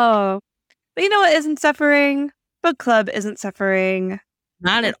 Oh. But you know what isn't suffering? Book club isn't suffering.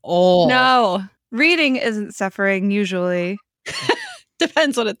 Not at all. No. Reading isn't suffering, usually.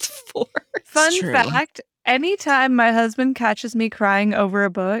 Depends what it's for. Fun fact, anytime my husband catches me crying over a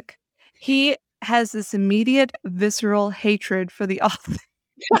book, he has this immediate visceral hatred for the author.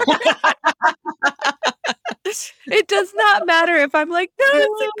 It does not matter if I'm like, no,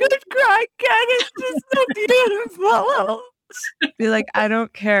 it's a good cry, Ken. It's just so beautiful. Be like, I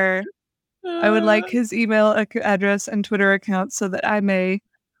don't care. I would like his email address and Twitter account so that I may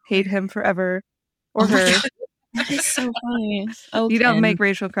hate him forever. Or her. That is so funny. You don't make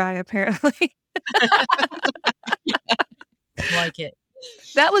Rachel cry, apparently. Like it.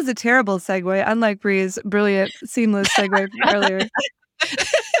 That was a terrible segue, unlike Bree's brilliant, seamless segue from earlier.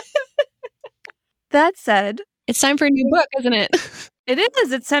 That said, it's time for a new book, isn't it? It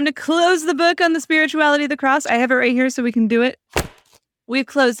is. It's time to close the book on the spirituality of the cross. I have it right here so we can do it. We've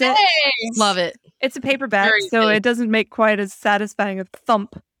closed it. Hey! Love it. It's a paperback, so it doesn't make quite as satisfying a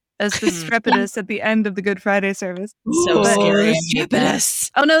thump as the Strepitus at the end of the Good Friday service. So scary. Strepitus.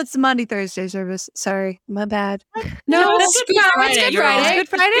 Oh, no, it's the Monday Thursday service. Sorry. My bad. No, it's Good Friday. It's Good Friday. It's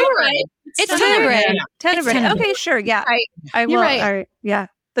Good Friday? Right. It's Tenebrae. Tenebrae. Okay, sure. Yeah. I will. Right. All right. Yeah.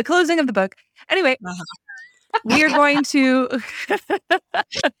 The closing of the book. Anyway, we are going to...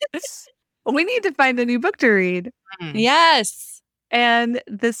 We need to find a new book to read. Yes. And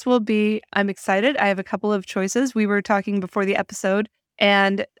this will be... I'm excited. I have a couple of choices. We were talking before the episode,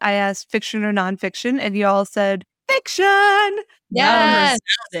 and I asked fiction or nonfiction, and you all said fiction. Yes.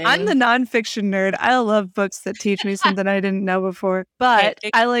 I'm the nonfiction nerd. I love books that teach me something I didn't know before, but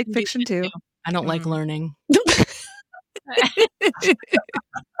I like fiction too. I don't like learning.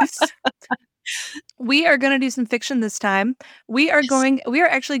 We are going to do some fiction this time. We are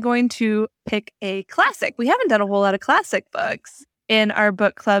actually going to pick a classic. We haven't done a whole lot of classic books in our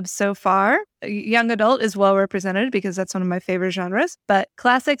book club so far. Young adult is well represented because that's one of my favorite genres, but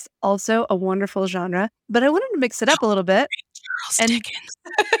classics also a wonderful genre. But I wanted to mix it up a little bit.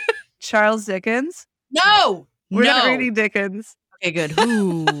 Charles Dickens. No, we're not reading Dickens. Okay, good.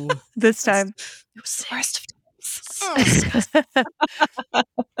 Ooh. This time. It was the worst of times.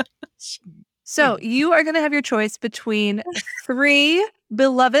 So you are going to have your choice between 3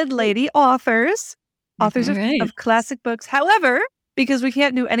 beloved lady authors of classic books. However, because we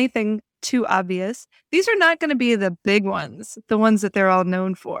can't do anything too obvious, these are not going to be the big ones, the ones that they're all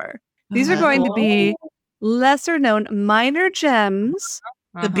known for. These are going to be lesser known, minor gems.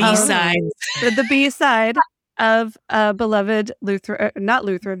 The B-side. The B-side of beloved Lutheran, not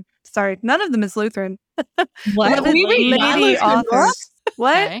Lutheran. Sorry, none of them is Lutheran. What? We read lady authors.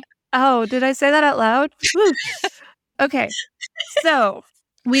 What? Okay. Oh, did I say that out loud? Okay. So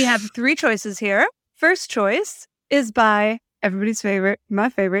we have 3 choices here. First choice is by everybody's favorite, my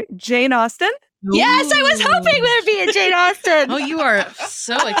favorite, Jane Austen. Ooh. Yes, I was hoping there'd be a Jane Austen. Oh, you are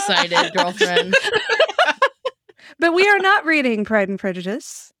so excited, girlfriend. But we are not reading Pride and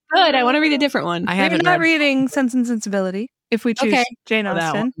Prejudice. Good. I want to read a different one. We're not reading Sense and Sensibility if we choose Jane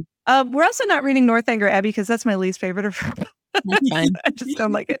Austen. We're also not reading Northanger Abbey because that's my least favorite of her. That's fine. I just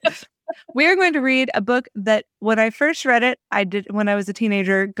don't like it. We're going to read a book that when I first read it, I did when I was a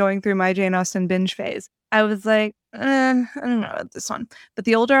teenager going through my Jane Austen binge phase. I was like, I don't know about this one. But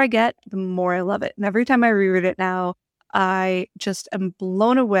the older I get, the more I love it. And every time I reread it now, I just am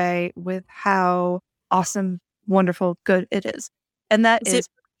blown away with how awesome, wonderful, good it is. And that is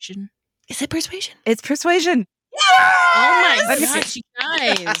Persuasion. Is it Persuasion? It's Persuasion. Oh my gosh, you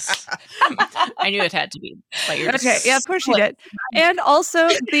guys. I knew it had to be. Okay, yeah, of course you did. And also,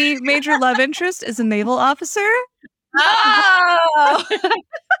 the major love interest is a naval officer. Oh!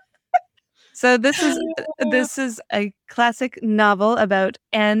 So this is a classic novel about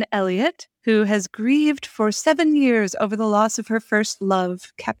Anne Elliot, who has grieved for 7 years over the loss of her first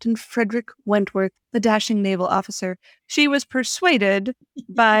love, Captain Frederick Wentworth, the dashing naval officer. She was persuaded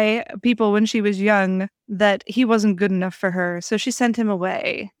by people when she was young that he wasn't good enough for her, so she sent him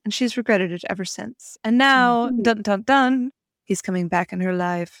away, and she's regretted it ever since. And now, dun dun dun, he's coming back in her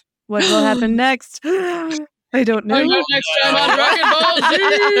life. What will happen next? I don't know. Next time on Dragon Ball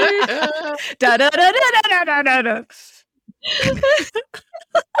Z. Da da da da da da da.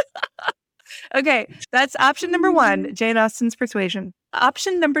 Okay, that's option number 1, Jane Austen's Persuasion.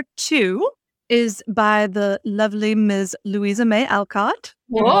 Option number 2 is by the lovely Ms. Louisa May Alcott.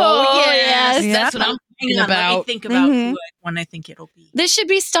 Oh, yes. Yeah. That's what I'm thinking about. Let me think about when I think it'll be. This should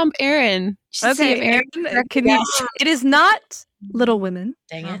be Stump Aaron. Okay, Aaron, can you? It is not Little Women.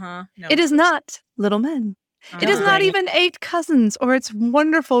 Dang it. No. It is not Little Men. It is not even 8 Cousins or its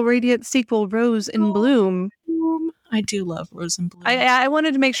wonderful radiant sequel, Rose in Bloom. I do love Rose and Bloom. I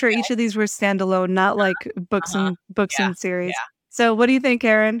wanted to make sure each of these were standalone, not like books and series. Yeah. So what do you think,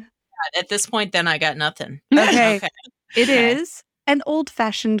 Aaron? At this point, then I got nothing. Okay. It is An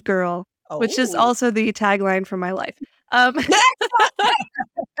Old-Fashioned Girl, which is also the tagline for my life. An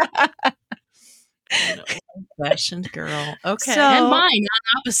old-fashioned girl. Okay. So, and mine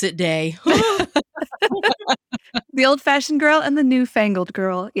on opposite day. The Old-Fashioned Girl and the Newfangled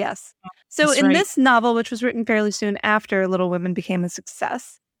Girl. Yes. So That's in right. this novel, which was written fairly soon after Little Women became a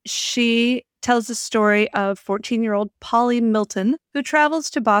success, she tells the story of 14-year-old Polly Milton, who travels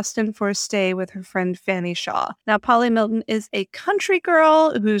to Boston for a stay with her friend Fanny Shaw. Now, Polly Milton is a country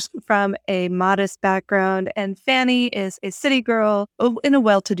girl who's from a modest background, and Fanny is a city girl in a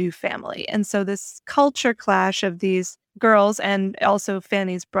well-to-do family. And so this culture clash of these girls and also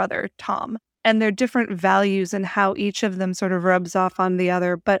Fanny's brother, Tom, and their different values and how each of them sort of rubs off on the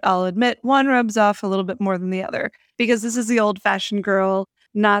other. But I'll admit, one rubs off a little bit more than the other, because this is the old-fashioned girl,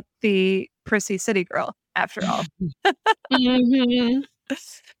 not the prissy city girl, after all. Mm-hmm.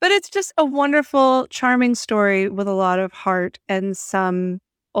 But it's just a wonderful, charming story with a lot of heart and some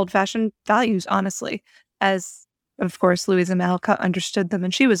old-fashioned values, honestly, as, of course, Louisa May Alcott understood them.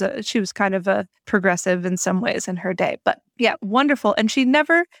 And she was kind of a progressive in some ways in her day. But yeah, wonderful. And she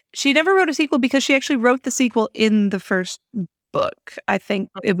never wrote a sequel because she actually wrote the sequel in the first book. I think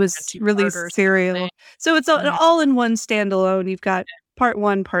it was released serial. So it's all in one standalone. You've got part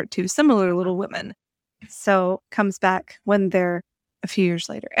 1, part 2, similar to Little Women. So comes back when they're a few years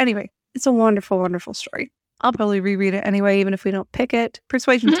later. Anyway, it's a wonderful, wonderful story. I'll probably reread it anyway, even if we don't pick it.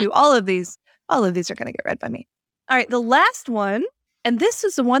 Persuasion 2, all of these are going to get read by me. All right, the last one, and this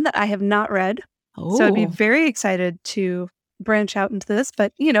is the one that I have not read. So I'd be very excited to branch out into this.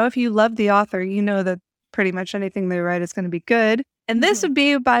 But, if you love the author, you know that pretty much anything they write is going to be good. And this would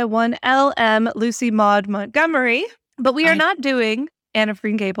be by one L.M. Lucy Maud Montgomery. But we are not doing Anne of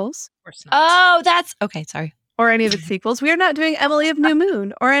Green Gables. Of course not. Oh, that's okay. Sorry. Or any of its sequels. We are not doing Emily of New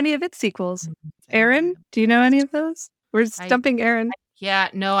Moon or any of its sequels. Aaron, do you know any of those? We're stumping Aaron. Yeah,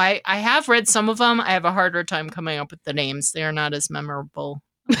 no, I have read some of them. I have a harder time coming up with the names. They are not as memorable.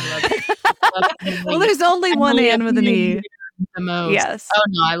 Well, there's only one Anne with an E. The most. Yes. Oh,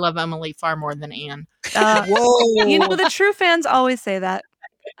 no, I love Emily far more than Anne. Whoa. The true fans always say that.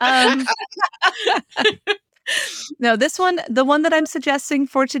 No, this one, the one that I'm suggesting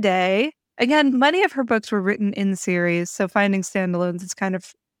for today, again, many of her books were written in series, so finding standalones is kind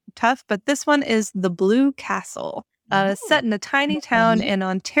of tough, but this one is The Blue Castle, set in a tiny town in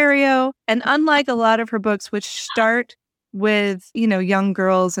Ontario. And unlike a lot of her books, which start with, young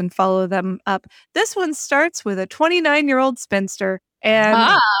girls and follow them up, this one starts with a 29-year-old spinster.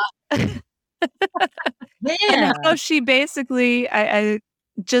 And, and how she basically, I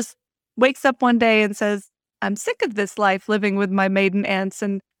just wakes up one day and says, I'm sick of this life living with my maiden aunts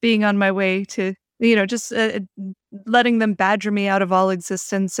and being on my way to, just letting them badger me out of all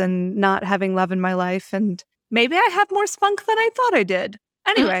existence and not having love in my life. And maybe I have more spunk than I thought I did.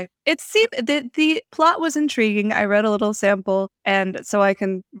 Anyway, the plot was intriguing. I read a little sample, and so I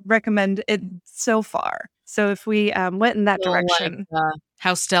can recommend it so far. So if we went in that direction. Like,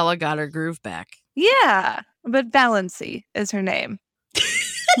 how Stella got her groove back. Yeah, but Valancy is her name.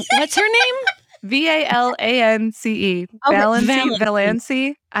 What's her name? Valance. Valancy.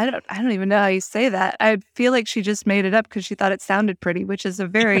 I don't even know how you say that. I feel like she just made it up because she thought it sounded pretty, which is a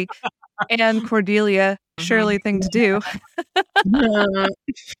very Anne Cordelia Shirley thing to do.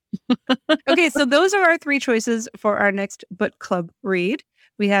 Okay, so those are our 3 choices for our next book club read.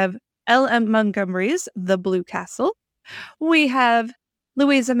 We have L.M. Montgomery's The Blue Castle. We have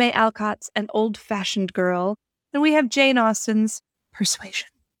Louisa May Alcott's An Old-Fashioned Girl. And we have Jane Austen's Persuasion.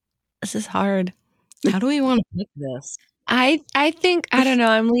 This is hard. How do we want to pick this? I think, I don't know,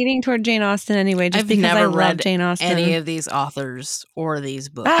 I'm leaning toward Jane Austen anyway, just because I love Jane Austen. Any of these authors or these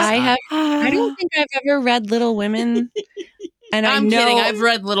books. I don't think I've ever read Little Women. And I'm kidding. I've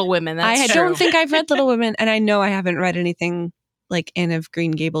read Little Women. That's true. Don't think I've read Little Women, and I know I haven't read anything like Anne of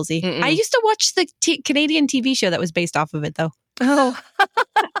Green Gables-y. I used to watch the Canadian TV show that was based off of it, though. Oh.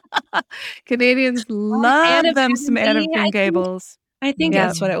 Canadians love them some Anne of Green Gables. I think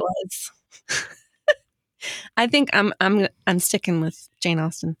that's what it was. I think I'm sticking with Jane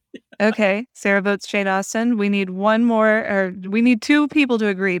Austen. Okay, Sarah votes Jane Austen. We need we need 2 people to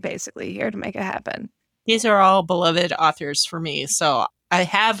agree basically here to make it happen. These are all beloved authors for me. So I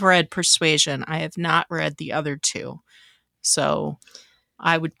have read Persuasion. I have not read the other 2. So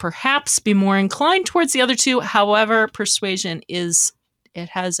I would perhaps be more inclined towards the other 2. However, Persuasion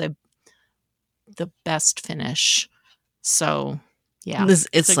has the best finish. So yeah,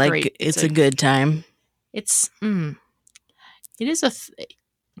 it's a good time. It's Jane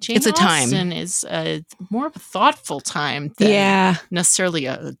it's a time. Austen is more of a thoughtful time than necessarily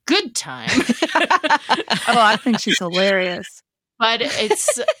a good time. I think she's hilarious. But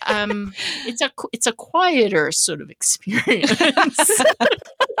it's a quieter sort of experience.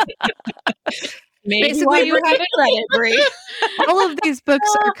 Basically, you haven't read it, Brie. All of these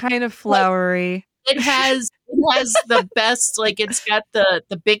books are kind of flowery. It has the best, it's got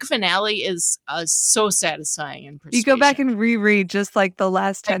the big finale is so satisfying in Persuasion. You go back and reread just like the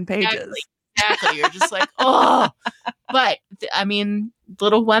last 10 pages. Exactly. You're just like, oh. But, I mean,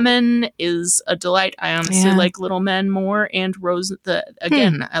 Little Women is a delight. I honestly like Little Men more, and Rose,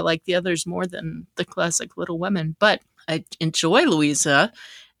 I like the others more than the classic Little Women. But I enjoy Louisa.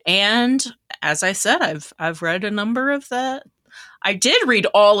 And as I said, I've read a number of that. I did read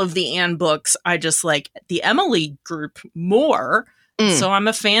all of the Anne books. I just like the Emily group more. So I'm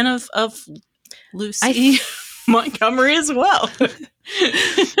a fan of Lucy Montgomery as well.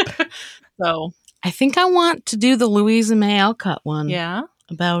 So I think I want to do the Louisa May Alcott one. Yeah.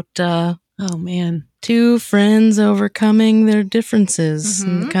 About, 2 friends overcoming their differences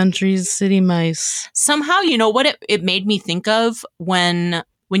in the country's city mice. Somehow, you know what it made me think of when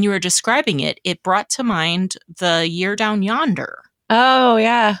you were describing it? It brought to mind The Year Down Yonder. Oh,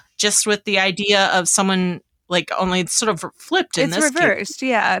 yeah. Just with the idea of someone, only sort of flipped in this. It's reversed,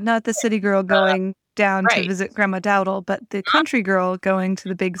 not the city girl going down to visit Grandma Dowdle, but the country girl going to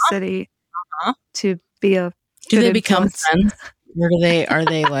the big city to be a Do they become friends? Where do they? Are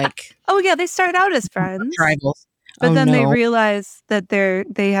they like? Oh yeah, they start out as friends, Rivals. but then they no. realize that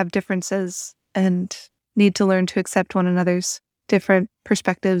they have differences and need to learn to accept one another's different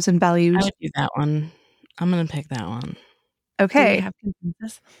perspectives and values. I would do that one. I'm gonna pick that one. Okay. have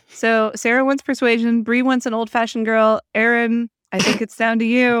consensus? So Sarah wants persuasion. Bree wants an old-fashioned girl. Aaron, I think it's down to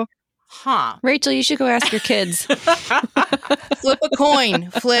you. Huh. Rachel, you should go ask your kids. Flip a coin.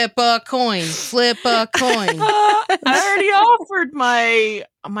 Flip a coin. Flip a coin. I already offered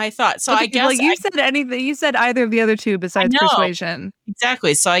my thought. So Okay, I guess well, you said anything. You said either of the other two besides know. persuasion.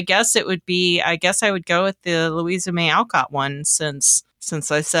 exactly. So I guess it would be. I guess I would go with the Louisa May Alcott one since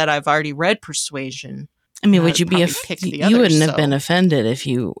I said I've already read Persuasion. I mean, I would you be? probably pick the You other, wouldn't have so- been offended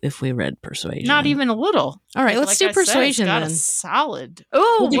if we read Persuasion. Not even a little. All right, let's Like do I said, it's Persuasion got then. a solid.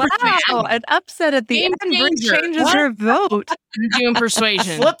 Oh, We'll do wow. An upset at the Game end. Bree changer. changes What? her vote. I'm doing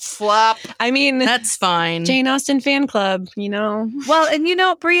Persuasion. Flip flop. I mean, That's fine. Jane Austen fan club, you know. Well,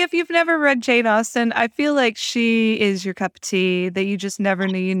 and Bree, if you've never read Jane Austen, I feel like she is your cup of tea that you just never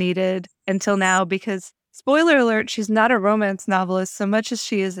knew you needed until now because, spoiler alert, she's not a romance novelist so much as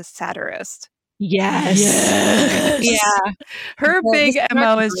she is a satirist. Yes. Yeah. Her Well, big this MO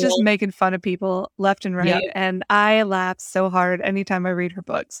dark is just girl- making fun of people left and right. Yep. And I laugh so hard anytime I read her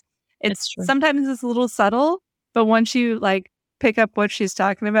books. It's It's true. sometimes it's a little subtle, but once you pick up what she's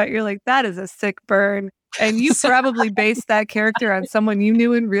talking about, you're like, that is a sick burn. And you probably based that character on someone you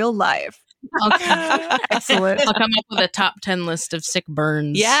knew in real life. Excellent. I'll come up with a top 10 list of sick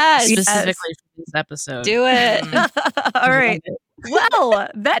burns. Yes. Specifically for this episode. Do it. All right. Well,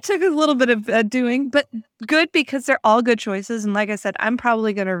 that took a little bit of doing, but good because they're all good choices. And like I said, I'm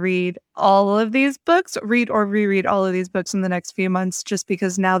probably going to read all of these books, read or reread all of these books in the next few months, just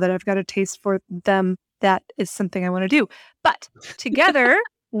because now that I've got a taste for them, that is something I want to do. But together,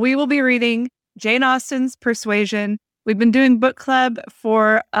 we will be reading Jane Austen's Persuasion. We've been doing book club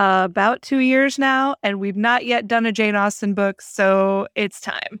for about 2 years now, and we've not yet done a Jane Austen book, so it's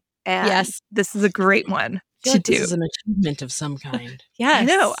time. And Yes. this is a great one I feel to like do. This is an achievement of some kind. Yes. I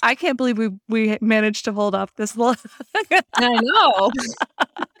know. I can't believe we managed to hold off this long. I know.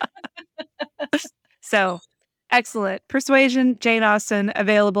 So, excellent. Persuasion, Jane Austen,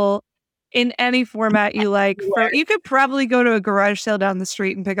 available in any format you like. You could probably go to a garage sale down the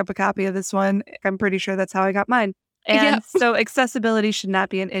street and pick up a copy of this one. I'm pretty sure that's how I got mine. And Yep. so accessibility should not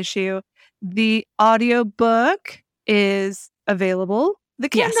be an issue. The audiobook is available. The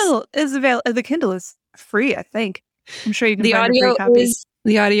Yes. Kindle is available. The Kindle is free, I think. I'm sure you can The find a free copy.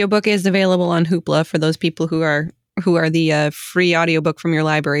 the audiobook is available on Hoopla for those people who are the free audiobook from your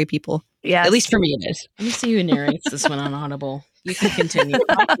library people. Yes. At least for me it is. Let me see who narrates this one on Audible. You can continue.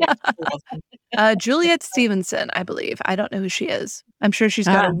 Juliet Stevenson, I believe. I don't know who she is. I'm sure she's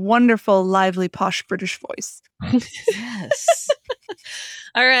got a wonderful, lively, posh British voice. Yes.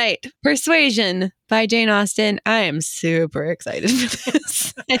 All right. Persuasion by Jane Austen. I am super excited for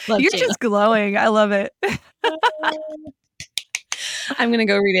this. I love You're Jane just glowing. I love it. I'm going to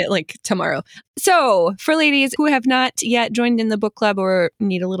go read it tomorrow. So, for ladies who have not yet joined in the book club or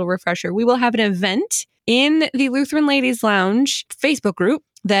need a little refresher, we will have an event in the Lutheran Ladies Lounge Facebook group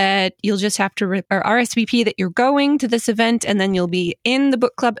that you'll just have to RSVP that you're going to this event, and then you'll be in the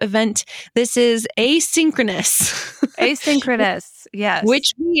book club event. This is asynchronous. Asynchronous, yes.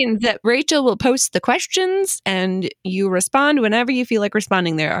 Which means that Rachel will post the questions and you respond whenever you feel like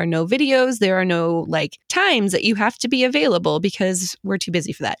responding. There are no videos. There are no times that you have to be available because we're too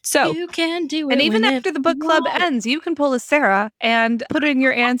busy for that. So You can do it. and even whenever after the book you club want. ends, you can pull a Sarah and put in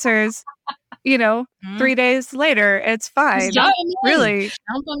your answers, 3 days later. It's fine. Jump 'em in. Really.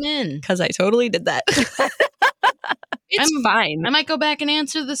 Jump them in. because I totally did that. It's fine. I might go back and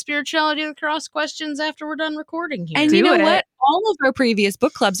answer the spirituality of the cross questions after we're done recording here. And Do you know it. what? All of our previous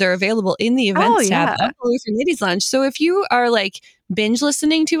book clubs are available in the events tab yeah. of the Lutheran Ladies Lounge. So if you are binge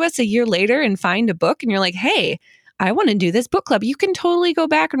listening to us a year later and find a book and you're like, hey, I want to do this book club, you can totally go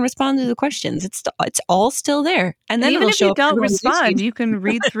back and respond to the questions. It's all still there. And then Even it'll if show you up don't everyone's respond, newsfeed. you can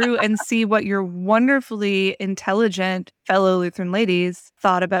read through and see what your wonderfully intelligent fellow Lutheran ladies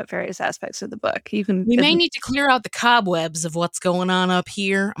thought about various aspects of the book. You can. we may need to clear out the cobwebs of what's going on up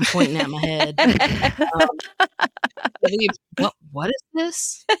here. I'm pointing at my head. What is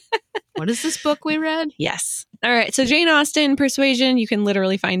this? What is this book we read? Yes. All right. So Jane Austen, Persuasion, you can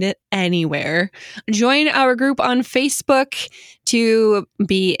literally find it anywhere. Join our group on Facebook to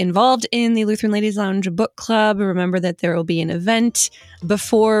be involved in the Lutheran Ladies Lounge book club. Remember that there will be an event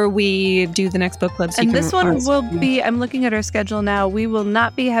before we do the next book club. So And you can this one will RSVP. be, I'm looking at our schedule now, we will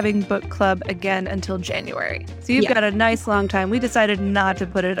not be having book club again until January. So you've Yeah. got a nice long time. We decided not to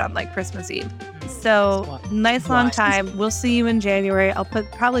put it on Christmas Eve. So nice long time. We'll see you in January. I'll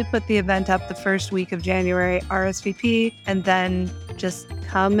probably put the event up the first week of January, RSVP, and then just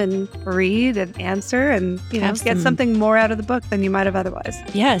come and read and answer and get something more out of the book than you might have otherwise.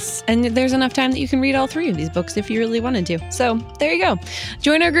 Yes, and there's enough time that you can read all 3 of these books if you really wanted to. So there you go.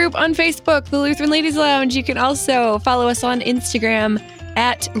 Join our group on Facebook, the Lutheran Ladies Lounge. You can also follow us on Instagram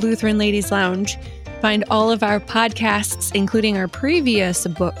at Lutheran Ladies Lounge. Find all of our podcasts, including our previous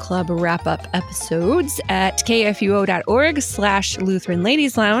book club wrap-up episodes at kfuo.org/Lutheran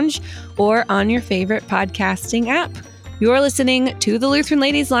Ladies Lounge or on your favorite podcasting app. You're listening to the Lutheran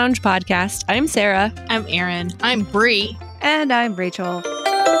Ladies Lounge podcast. I'm Sarah. I'm Erin. I'm Bree. And I'm Rachel.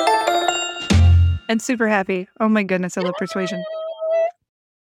 And super happy. Oh my goodness, I love Persuasion.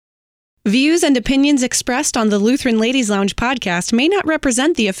 Views and opinions expressed on the Lutheran Ladies Lounge podcast may not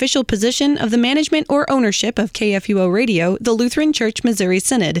represent the official position of the management or ownership of KFUO Radio, the Lutheran Church Missouri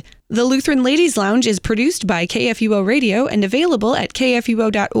Synod. The Lutheran Ladies Lounge is produced by KFUO Radio and available at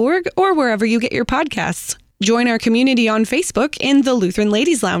kfuo.org or wherever you get your podcasts. Join our community on Facebook in the Lutheran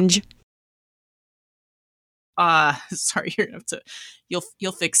Ladies Lounge. Sorry, you're gonna have to.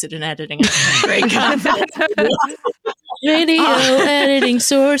 You'll fix it in editing. Great comment. Radio editing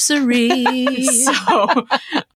sorcery. So